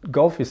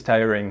golf is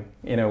tiring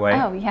in a way.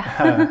 Oh,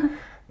 yeah.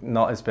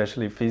 not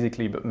especially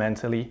physically, but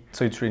mentally.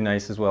 So it's really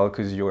nice as well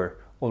because you're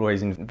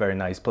always in very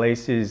nice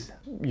places.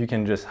 You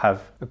can just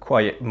have a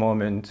quiet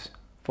moment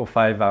for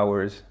 5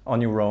 hours on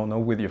your own or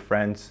with your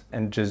friends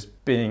and just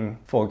being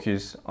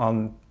focused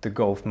on the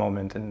golf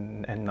moment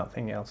and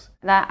nothing else.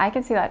 That I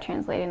can see that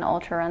translating to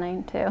ultra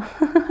running too.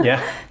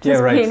 Yeah,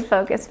 just being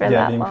focused for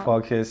that long. Yeah, being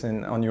focused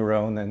and on your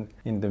own and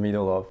in the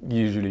middle of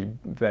usually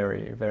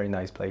very, very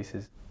nice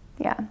places.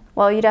 Yeah,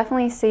 well, you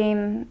definitely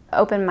seem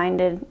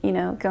open-minded, you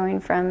know, going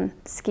from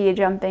ski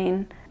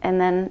jumping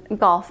and then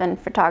golf and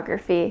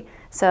photography.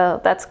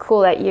 So that's cool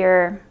that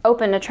you're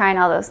open to trying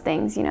all those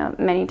things. You know,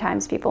 many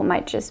times people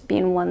might just be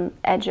in one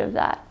edge of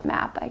that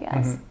map, I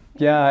guess. Mm-hmm.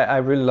 Yeah, I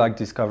really like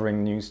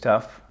discovering new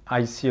stuff.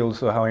 I see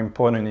also how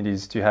important it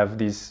is to have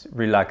these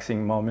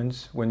relaxing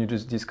moments when you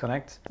just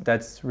disconnect.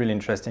 That's really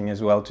interesting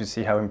as well to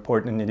see how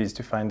important it is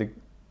to find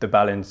the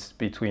balance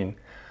between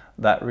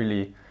that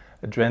really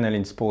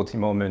adrenaline sporty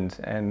moment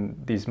and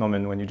this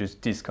moment when you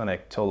just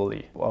disconnect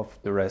totally of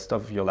the rest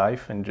of your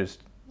life and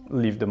just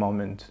live the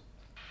moment.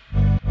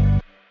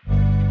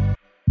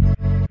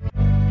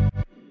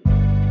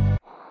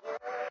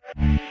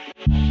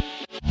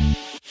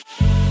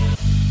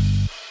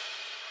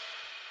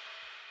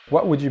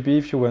 What would you be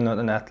if you were not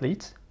an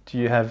athlete? Do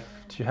you have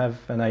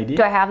an idea?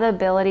 Do I have the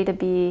ability to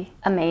be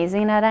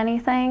amazing at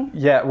anything?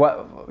 Yeah,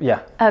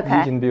 Okay.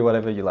 You can be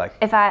whatever you like.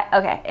 If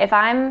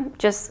I'm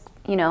just,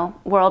 you know,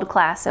 world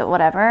class at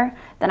whatever,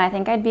 then I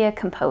think I'd be a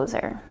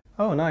composer.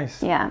 Oh,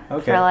 nice. Yeah,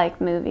 okay. For like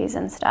movies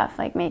and stuff,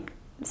 like make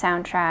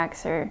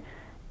soundtracks or,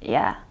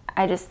 yeah.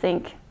 I just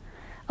think,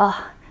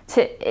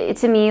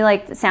 to me,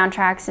 like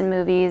soundtracks and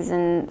movies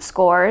and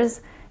scores,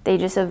 they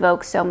just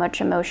evoke so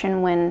much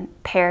emotion when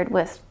paired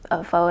with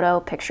a photo,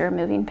 picture,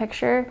 moving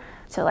picture.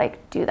 To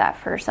like do that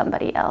for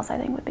somebody else, I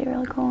think would be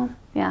really cool.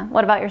 Yeah.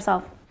 What about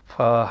yourself?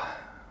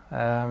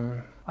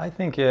 I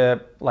think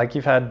like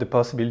you've had the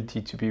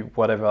possibility to be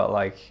whatever.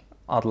 Like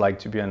I'd like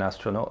to be an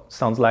astronaut.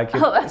 Sounds like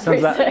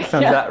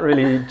that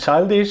really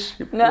childish.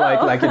 No.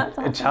 like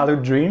a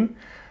childhood dream.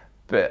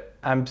 But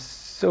I'm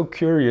so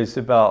curious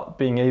about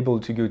being able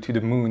to go to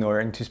the moon or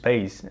into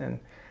space and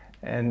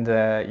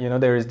you know,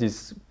 there is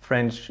this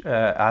French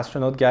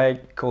astronaut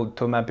guy called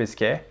Thomas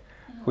Pesquet,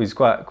 who is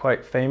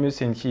quite famous,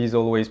 and he's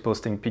always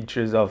posting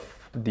pictures of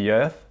the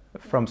Earth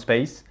from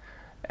space,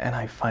 and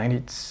I find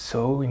it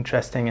so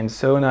interesting and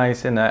so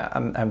nice, and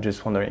I'm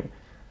just wondering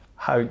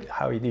how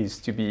it is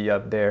to be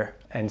up there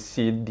and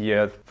see the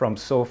Earth from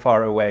so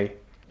far away.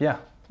 Yeah,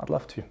 I'd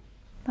love to.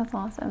 That's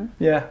awesome.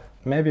 Yeah,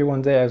 maybe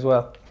one day as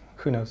well.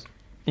 Who knows?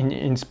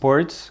 In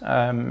sports,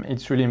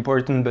 it's really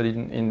important, but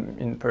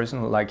in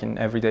personal, like in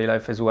everyday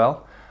life as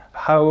well.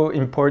 How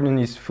important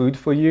is food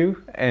for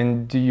you?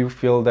 And do you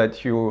feel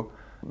that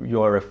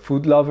you're a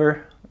food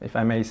lover, if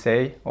I may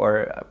say,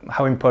 or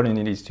how important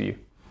it is to you?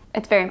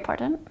 It's very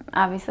important,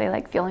 obviously,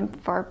 like fueling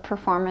for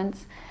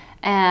performance.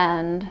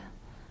 And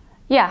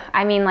yeah,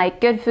 I mean,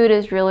 like good food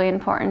is really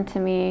important to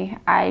me.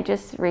 I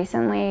just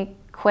recently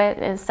quit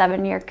a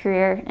 7-year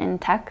career in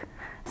tech.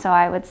 So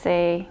I would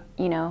say,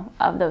 you know,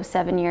 of those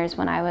 7 years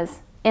when I was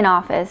in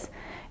office,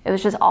 it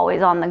was just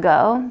always on the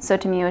go. So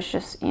to me, it was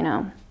just, you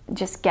know,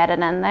 just get it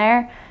in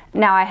there.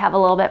 Now I have a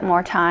little bit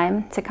more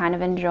time to kind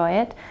of enjoy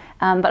it.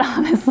 But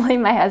honestly,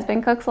 my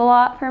husband cooks a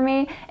lot for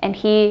me, and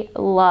he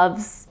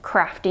loves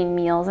crafting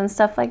meals and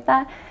stuff like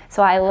that.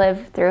 So I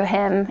live through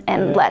him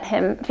and let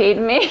him feed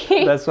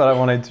me. That's what I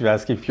wanted to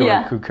ask, if you're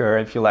a cooker,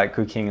 if you like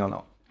cooking or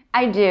not.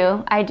 I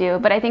do,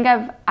 but I think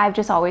I've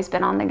just always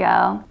been on the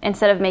go.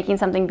 Instead of making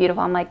something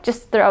beautiful, I'm like,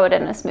 just throw it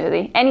in a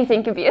smoothie.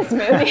 Anything could be a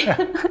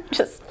smoothie.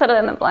 Just put it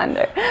in the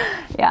blender.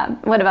 Yeah.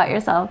 What about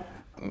yourself?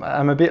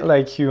 I'm a bit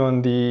like you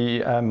on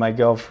the my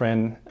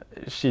girlfriend.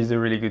 She's a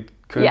really good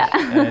cook,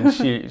 and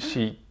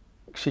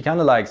she kind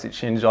of likes it.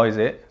 She enjoys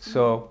it.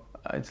 So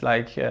it's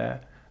like,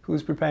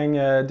 who's preparing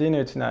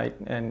dinner tonight?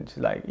 And she's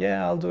like,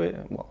 yeah, I'll do it.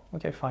 Well,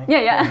 okay, fine.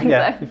 Yeah,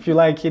 exactly. If you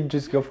like it,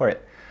 just go for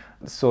it.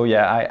 So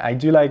yeah, I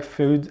do like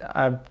food.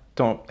 I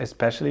don't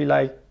especially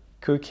like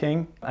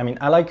cooking. I mean,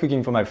 I like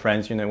cooking for my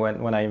friends, you know,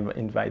 when I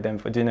invite them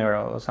for dinner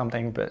or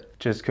something, but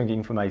just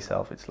cooking for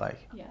myself, it's like,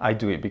 I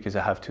do it because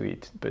I have to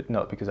eat, but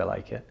not because I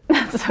like it.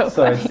 That's so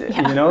funny. It's,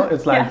 you know,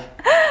 it's like,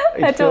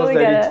 it feels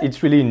that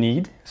it's really a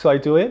need, so I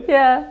do it,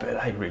 but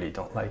I really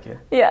don't like it.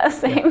 Yeah,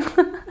 same.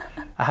 Yeah.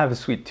 I have a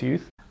sweet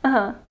tooth,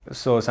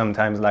 so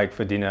sometimes like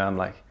for dinner, I'm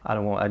like, I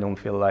don't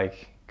feel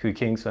like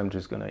cooking, so I'm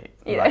just gonna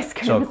eat like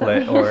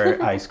chocolate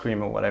or ice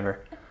cream or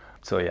whatever.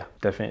 So yeah,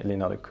 definitely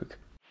not a cook.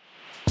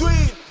 3,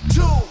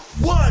 2,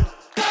 1,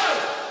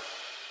 go!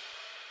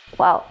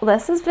 Well,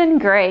 this has been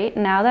great.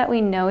 Now that we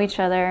know each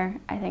other,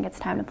 I think it's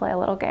time to play a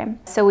little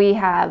game. So we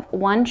have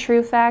 1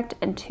 true fact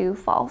and 2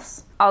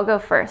 false. I'll go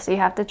first, so you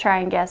have to try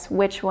and guess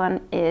which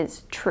one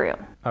is true.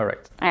 All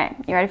right. All right,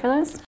 you ready for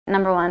this?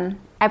 Number 1,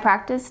 I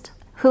practiced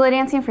hula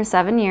dancing for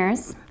 7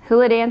 years.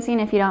 Hula dancing,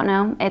 if you don't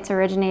know, it's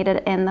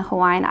originated in the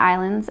Hawaiian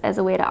Islands as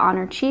a way to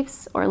honor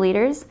chiefs or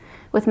leaders,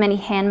 with many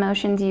hand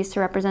motions used to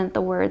represent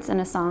the words in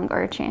a song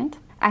or a chant.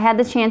 I had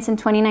the chance in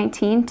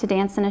 2019 to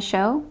dance in a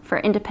show for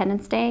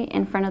Independence Day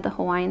in front of the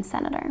Hawaiian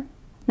senator.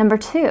 Number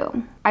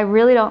 2, I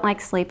really don't like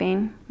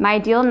sleeping. My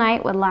ideal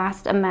night would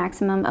last a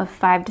maximum of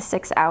 5 to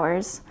 6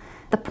 hours.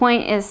 The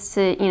point is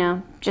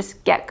to,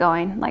 just get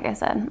going. Like I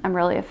said, I'm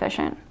really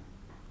efficient.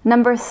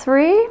 Number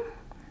 3,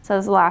 so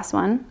this is the last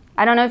one.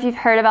 I don't know if you've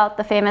heard about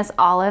the famous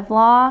olive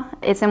law.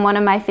 It's in one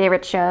of my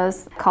favorite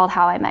shows called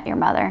How I Met Your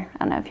Mother. I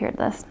don't know if you heard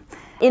this.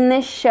 In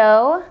this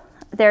show,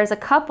 there's a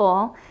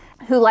couple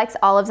who likes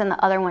olives and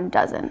the other one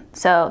doesn't.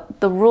 So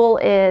the rule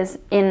is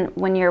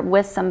when you're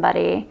with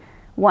somebody,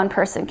 one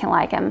person can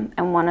like them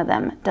and one of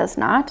them does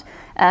not.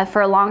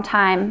 For a long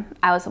time,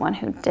 I was the one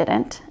who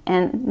didn't,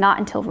 and not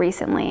until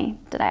recently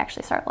did I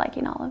actually start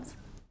liking olives.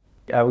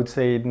 I would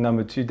say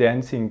number 2,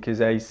 dancing,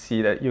 because I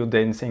see that you're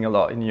dancing a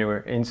lot in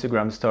your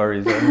Instagram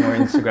stories. On your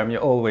Instagram,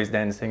 you're always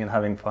dancing and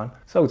having fun.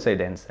 So I would say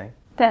dancing.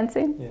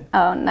 Dancing? Yeah.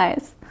 Oh,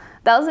 nice.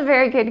 That was a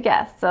very good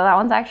guess. So that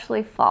one's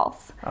actually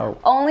false. Oh.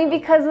 Only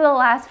because of the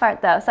last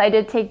part, though. So I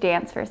did take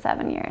dance for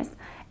 7 years.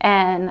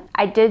 And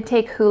I did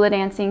take hula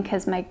dancing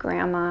because my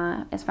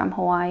grandma is from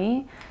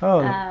Hawaii.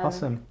 Oh,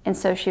 awesome. And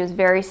so she was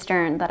very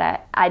stern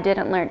that I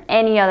didn't learn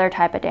any other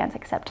type of dance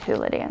except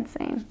hula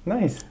dancing.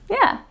 Nice.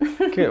 Yeah.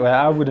 Good. Well,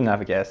 I wouldn't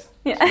have guessed.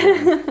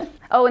 Yeah.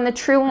 Oh, and the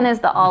true one is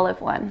the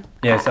olive one.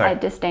 Yeah, sorry. I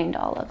disdained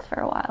olives for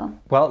a while.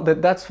 Well,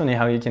 that's funny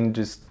how you can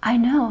just... I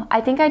know.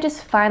 I think I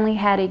just finally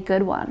had a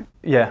good one.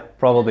 Yeah,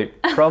 probably.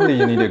 Probably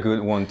you need a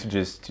good one to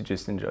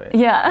just enjoy it.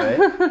 Yeah.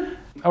 Right?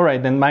 All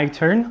right, then my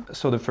turn.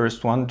 So the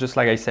first one, just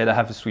like I said, I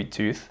have a sweet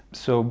tooth.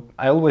 So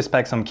I always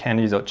pack some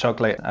candies or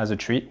chocolate as a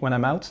treat when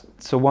I'm out.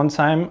 So one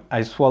time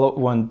I swallowed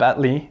one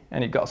badly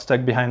and it got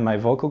stuck behind my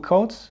vocal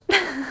cords.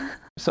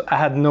 So I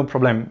had no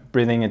problem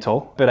breathing at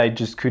all, but I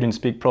just couldn't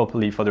speak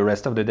properly for the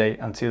rest of the day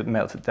until it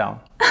melted down.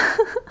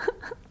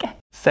 Okay.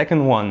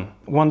 Second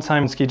one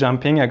time ski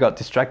jumping, I got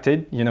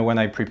distracted, when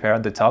I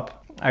prepared the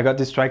top. I got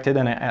distracted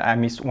and I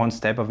missed one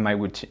step of my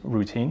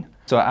routine.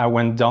 So I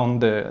went down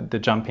the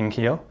jumping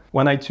hill.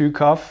 When I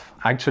took off,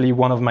 actually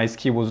one of my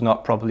skis was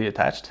not properly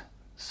attached.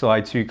 So I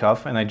took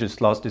off and I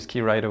just lost the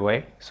ski right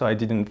away. So I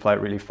didn't fly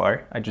really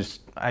far.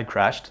 I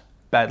crashed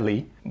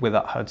badly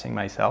without hurting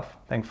myself,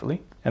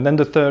 thankfully. And then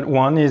the third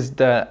one is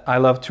that I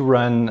love to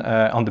run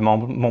on the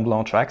Mont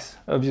Blanc tracks,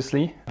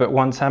 obviously. But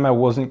one time I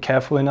wasn't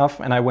careful enough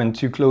and I went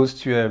too close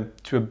to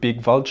a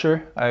big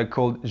vulture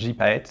called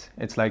gypaète.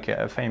 It's like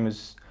a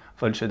famous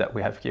vulture that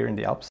we have here in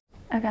the Alps.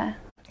 Okay.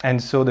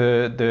 And so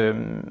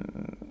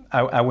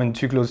I went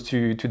too close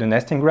to the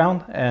nesting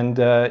ground and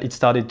it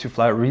started to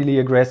fly really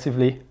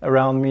aggressively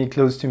around me,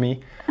 close to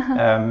me.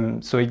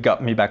 So it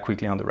got me back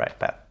quickly on the right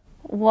path.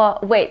 Well,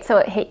 wait, so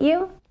it hit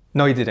you?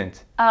 No, it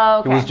didn't. Oh,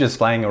 okay. It was just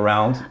flying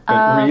around,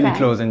 but really okay.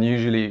 close. And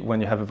usually when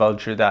you have a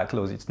vulture that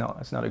close, it's not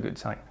a good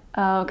sign.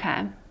 Oh,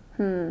 okay.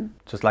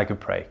 Just like a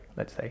prey,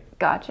 let's say.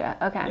 Gotcha.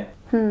 Okay.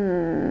 Yeah.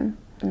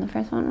 And the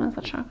first one was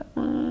the chocolate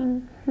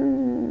one.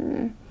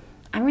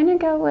 I'm going to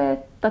go with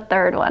the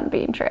third one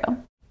being true.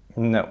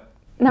 No.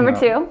 Number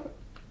 2?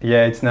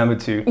 Yeah, it's number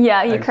 2.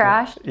 Yeah, you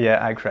crashed?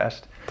 Yeah, I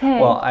crashed.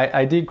 Dang. Well,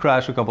 I did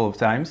crash a couple of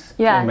times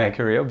in my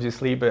career,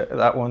 obviously, but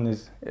that one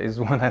is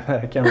one that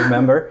I can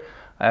remember.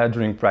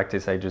 During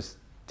practice, I just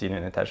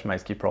didn't attach my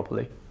ski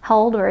properly. How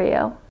old were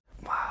you?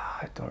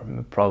 I don't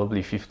remember,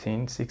 probably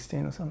 15,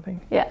 16 or something.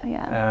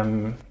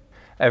 Yeah.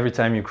 Every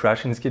time you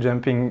crash in ski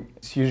jumping,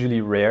 it's usually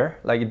rare,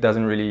 like it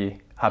doesn't really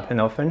happen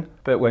often,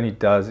 but when it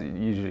does,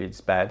 usually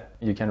it's bad.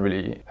 You can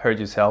really hurt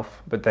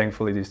yourself, but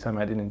thankfully this time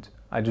I didn't.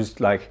 I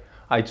just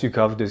I took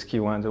off, the ski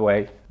went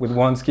away. With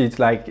one ski, it's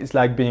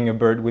like being a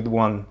bird with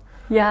one,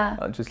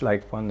 just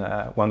like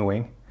one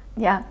wing.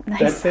 Yeah,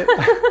 nice. That's it.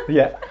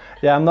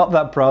 Yeah, I'm not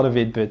that proud of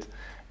it, but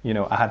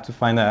I had to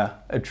find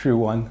a true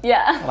one.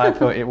 Yeah. I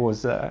thought it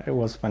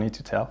was funny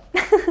to tell.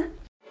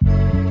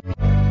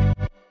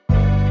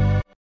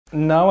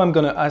 Now I'm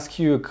going to ask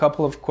you a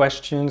couple of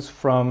questions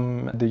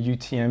from the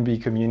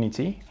UTMB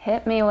community.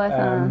 Hit me with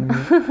them.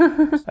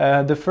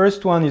 The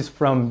first one is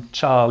from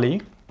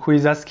Charlie, who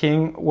is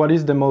asking, what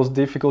is the most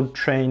difficult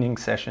training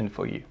session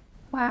for you?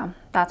 Wow,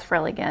 that's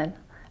really good.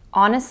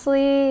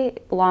 Honestly,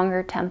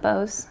 longer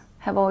tempos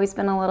have always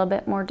been a little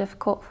bit more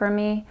difficult for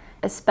me,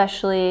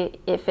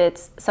 especially if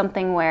it's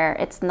something where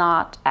it's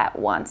not at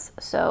once.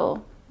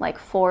 So like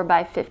 4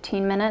 by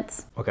 15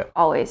 minutes. Okay.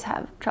 Always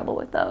have trouble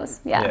with those.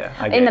 Yeah.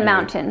 I In the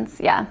mountains.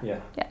 Yeah. Yeah.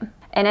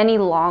 And any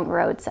long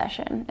road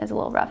session is a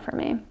little rough for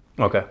me.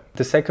 Okay.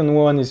 The second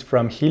one is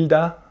from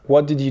Hilda.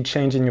 What did you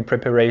change in your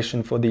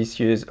preparation for this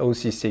year's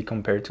OCC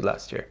compared to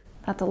last year?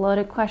 That's a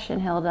loaded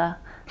question, Hilda.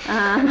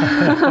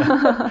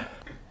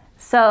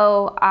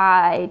 So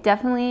I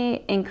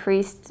definitely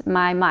increased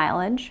my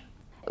mileage.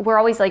 We're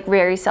always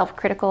very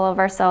self-critical of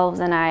ourselves,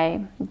 and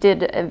I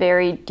did a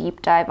very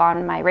deep dive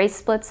on my race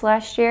splits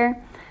last year,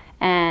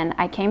 and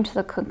I came to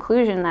the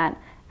conclusion that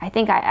I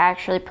think I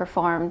actually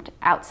performed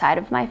outside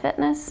of my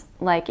fitness.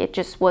 It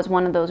just was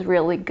one of those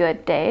really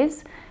good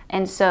days.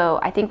 And so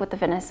I think with the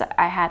fitness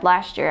I had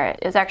last year,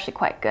 it was actually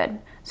quite good.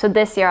 So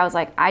this year I was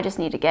like, I just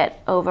need to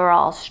get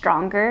overall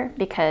stronger,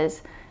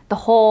 because the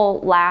whole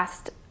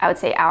last, I would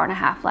say hour and a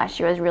half last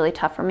year was really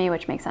tough for me,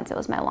 which makes sense. It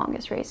was my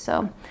longest race.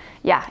 So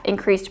yeah,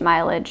 increased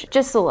mileage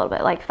just a little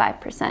bit, like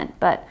 5%,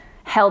 but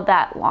held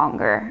that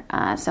longer.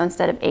 So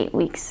instead of 8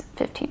 weeks,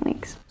 15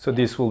 weeks. So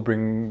this will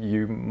bring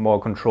you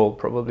more control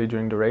probably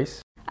during the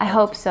race? I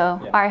hope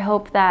so. Yeah. I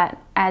hope that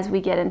as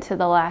we get into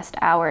the last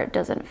hour, it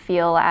doesn't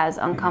feel as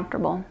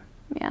uncomfortable.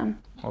 Yeah.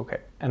 Okay.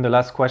 And the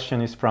last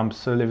question is from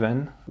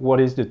Sullivan. What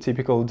is the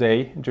typical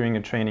day during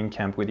a training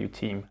camp with your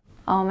team?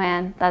 Oh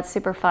man, that's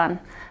super fun.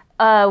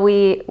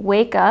 We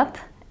wake up,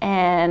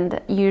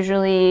 and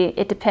usually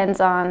it depends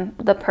on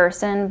the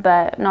person,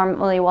 but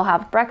normally we'll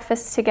have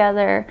breakfast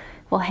together,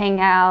 we'll hang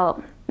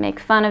out, make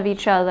fun of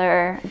each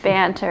other,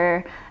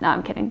 banter. No,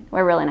 I'm kidding.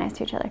 We're really nice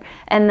to each other.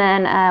 And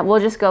then we'll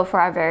just go for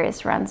our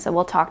various runs. So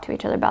we'll talk to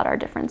each other about our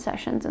different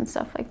sessions and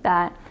stuff like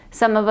that.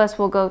 Some of us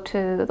will go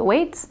to the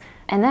weights.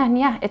 And then,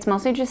 yeah, it's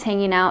mostly just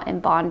hanging out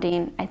and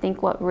bonding. I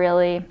think what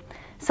really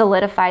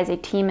solidifies a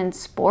team in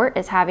sport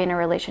is having a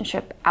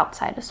relationship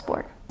outside of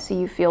sport. So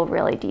you feel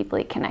really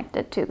deeply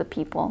connected to the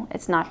people.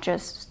 It's not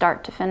just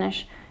start to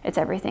finish, it's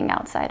everything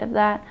outside of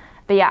that.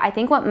 But yeah, I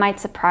think what might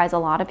surprise a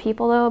lot of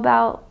people though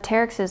about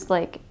Terex is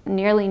like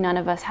nearly none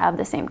of us have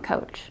the same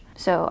coach.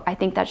 So I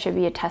think that should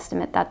be a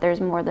testament that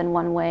there's more than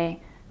one way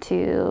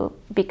to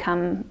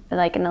become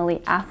like an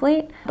elite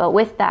athlete. But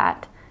with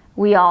that,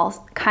 we all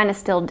kind of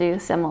still do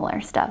similar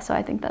stuff. So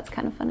I think that's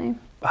kind of funny.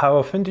 How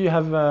often do you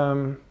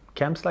have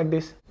camps like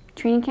this?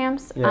 Training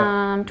camps,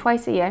 Yeah.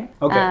 Twice a year.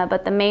 Okay.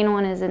 But the main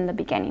one is in the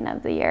beginning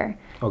of the year.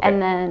 Okay.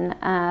 And then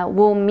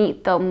we'll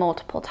meet though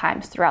multiple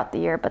times throughout the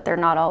year, but they're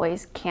not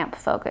always camp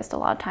focused. A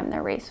lot of time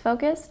they're race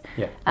focused.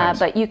 Yeah, nice.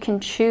 But you can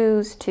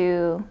choose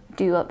to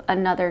do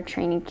another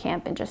training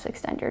camp and just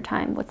extend your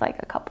time with like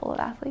a couple of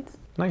athletes.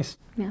 Nice.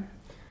 Yeah.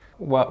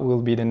 What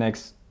will be the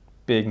next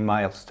big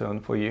milestone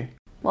for you?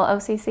 Well,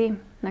 OCC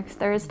next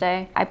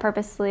Thursday. I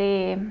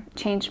purposely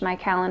changed my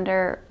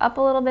calendar up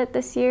a little bit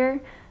this year.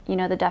 You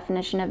know, the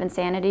definition of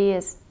insanity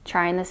is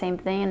trying the same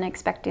thing and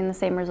expecting the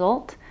same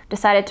result.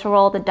 Decided to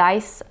roll the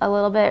dice a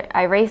little bit.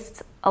 I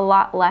raced a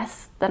lot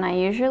less than I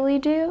usually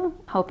do,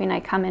 hoping I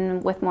come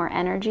in with more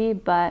energy,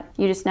 but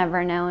you just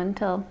never know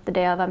until the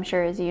day of, I'm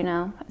sure, as you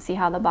know, see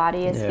how the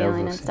body is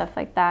feeling and stuff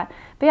like that.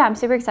 But yeah, I'm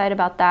super excited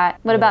about that.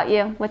 What about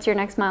you? What's your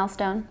next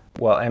milestone?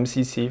 Well,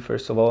 MCC,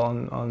 first of all,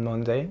 on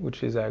Monday,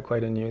 which is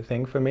quite a new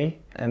thing for me.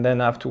 And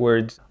then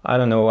afterwards, I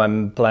don't know,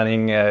 I'm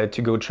planning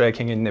to go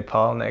trekking in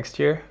Nepal next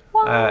year.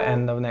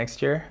 End of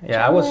next year.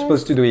 Yeah, I was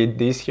supposed to do it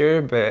this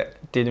year, but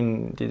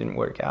didn't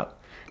work out.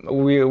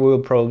 We will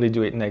probably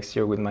do it next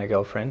year with my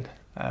girlfriend.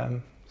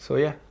 So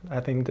yeah, I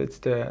think that's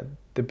the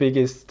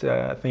biggest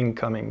thing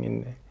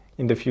coming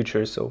in the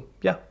future. So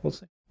yeah, we'll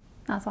see.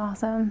 That's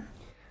awesome.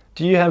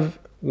 Do you have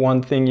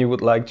one thing you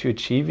would like to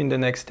achieve in the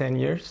next 10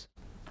 years?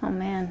 Oh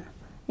man,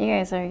 you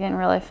guys are getting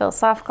really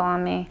philosophical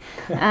on me.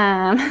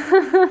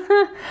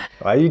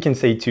 Well, you can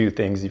say two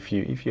things if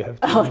you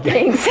have to. Oh,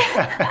 thanks.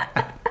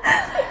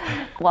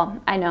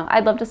 Well, I know.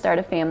 I'd love to start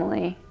a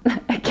family.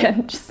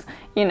 Again, just,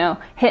 you know,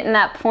 hitting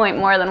that point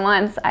more than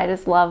once. I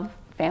just love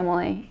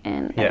family,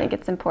 and I think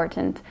it's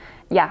important.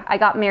 Yeah, I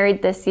got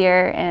married this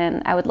year,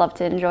 and I would love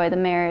to enjoy the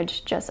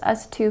marriage, just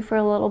us two for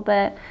a little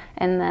bit.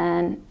 And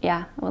then,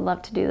 yeah, I would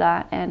love to do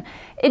that. And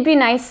it'd be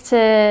nice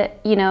to,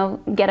 you know,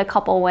 get a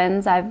couple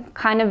wins. I've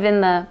kind of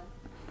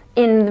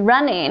in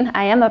running,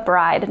 I am a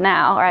bride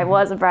now, or I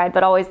was a bride,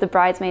 but always the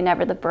bridesmaid,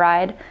 never the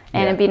bride.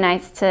 And it'd be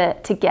nice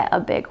to get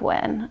a big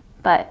win.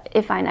 But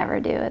if I never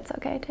do, it's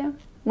okay too.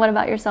 What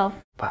about yourself?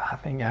 But I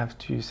think I have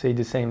to say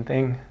the same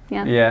thing.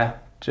 Yeah. Yeah,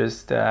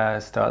 just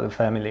start a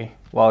family.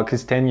 Well,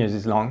 because 10 years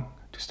is long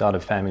to start a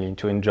family,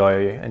 to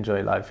enjoy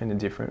life in a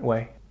different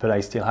way. But I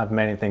still have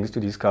many things to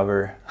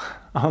discover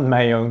on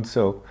my own,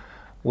 so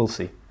we'll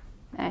see.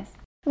 Nice.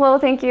 Well,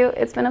 thank you.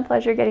 It's been a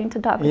pleasure getting to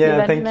talk with you, Benjamin.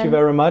 Yeah, thank you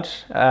very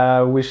much.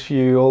 Wish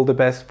you all the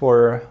best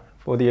for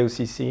the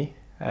OCC.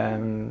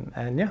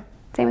 And yeah.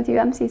 Same with you,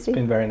 MCC. It's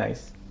been very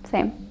nice.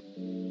 Same.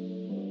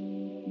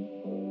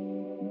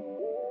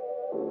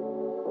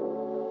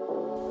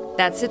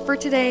 That's it for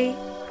today.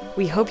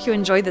 We hope you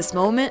enjoyed this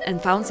moment and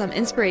found some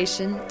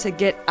inspiration to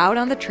get out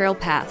on the trail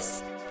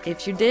paths.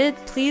 If you did,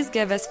 please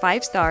give us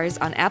 5 stars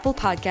on Apple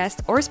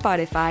Podcast or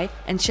Spotify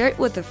and share it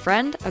with a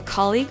friend, a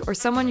colleague, or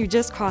someone you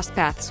just crossed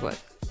paths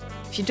with.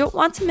 If you don't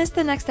want to miss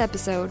the next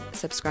episode,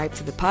 subscribe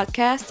to the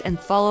podcast and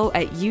follow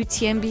at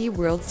UTMB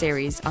World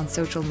Series on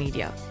social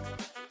media.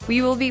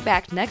 We will be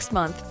back next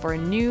month for a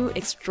new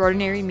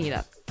extraordinary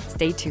meetup.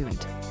 Stay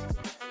tuned.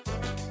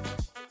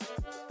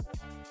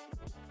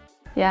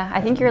 Yeah,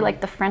 I think you're like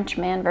the French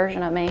man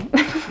version of me.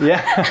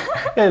 Yeah,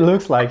 it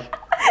looks like.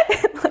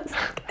 It looks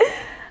like.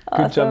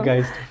 Good job,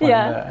 guys,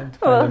 to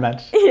find the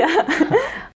match. Yeah.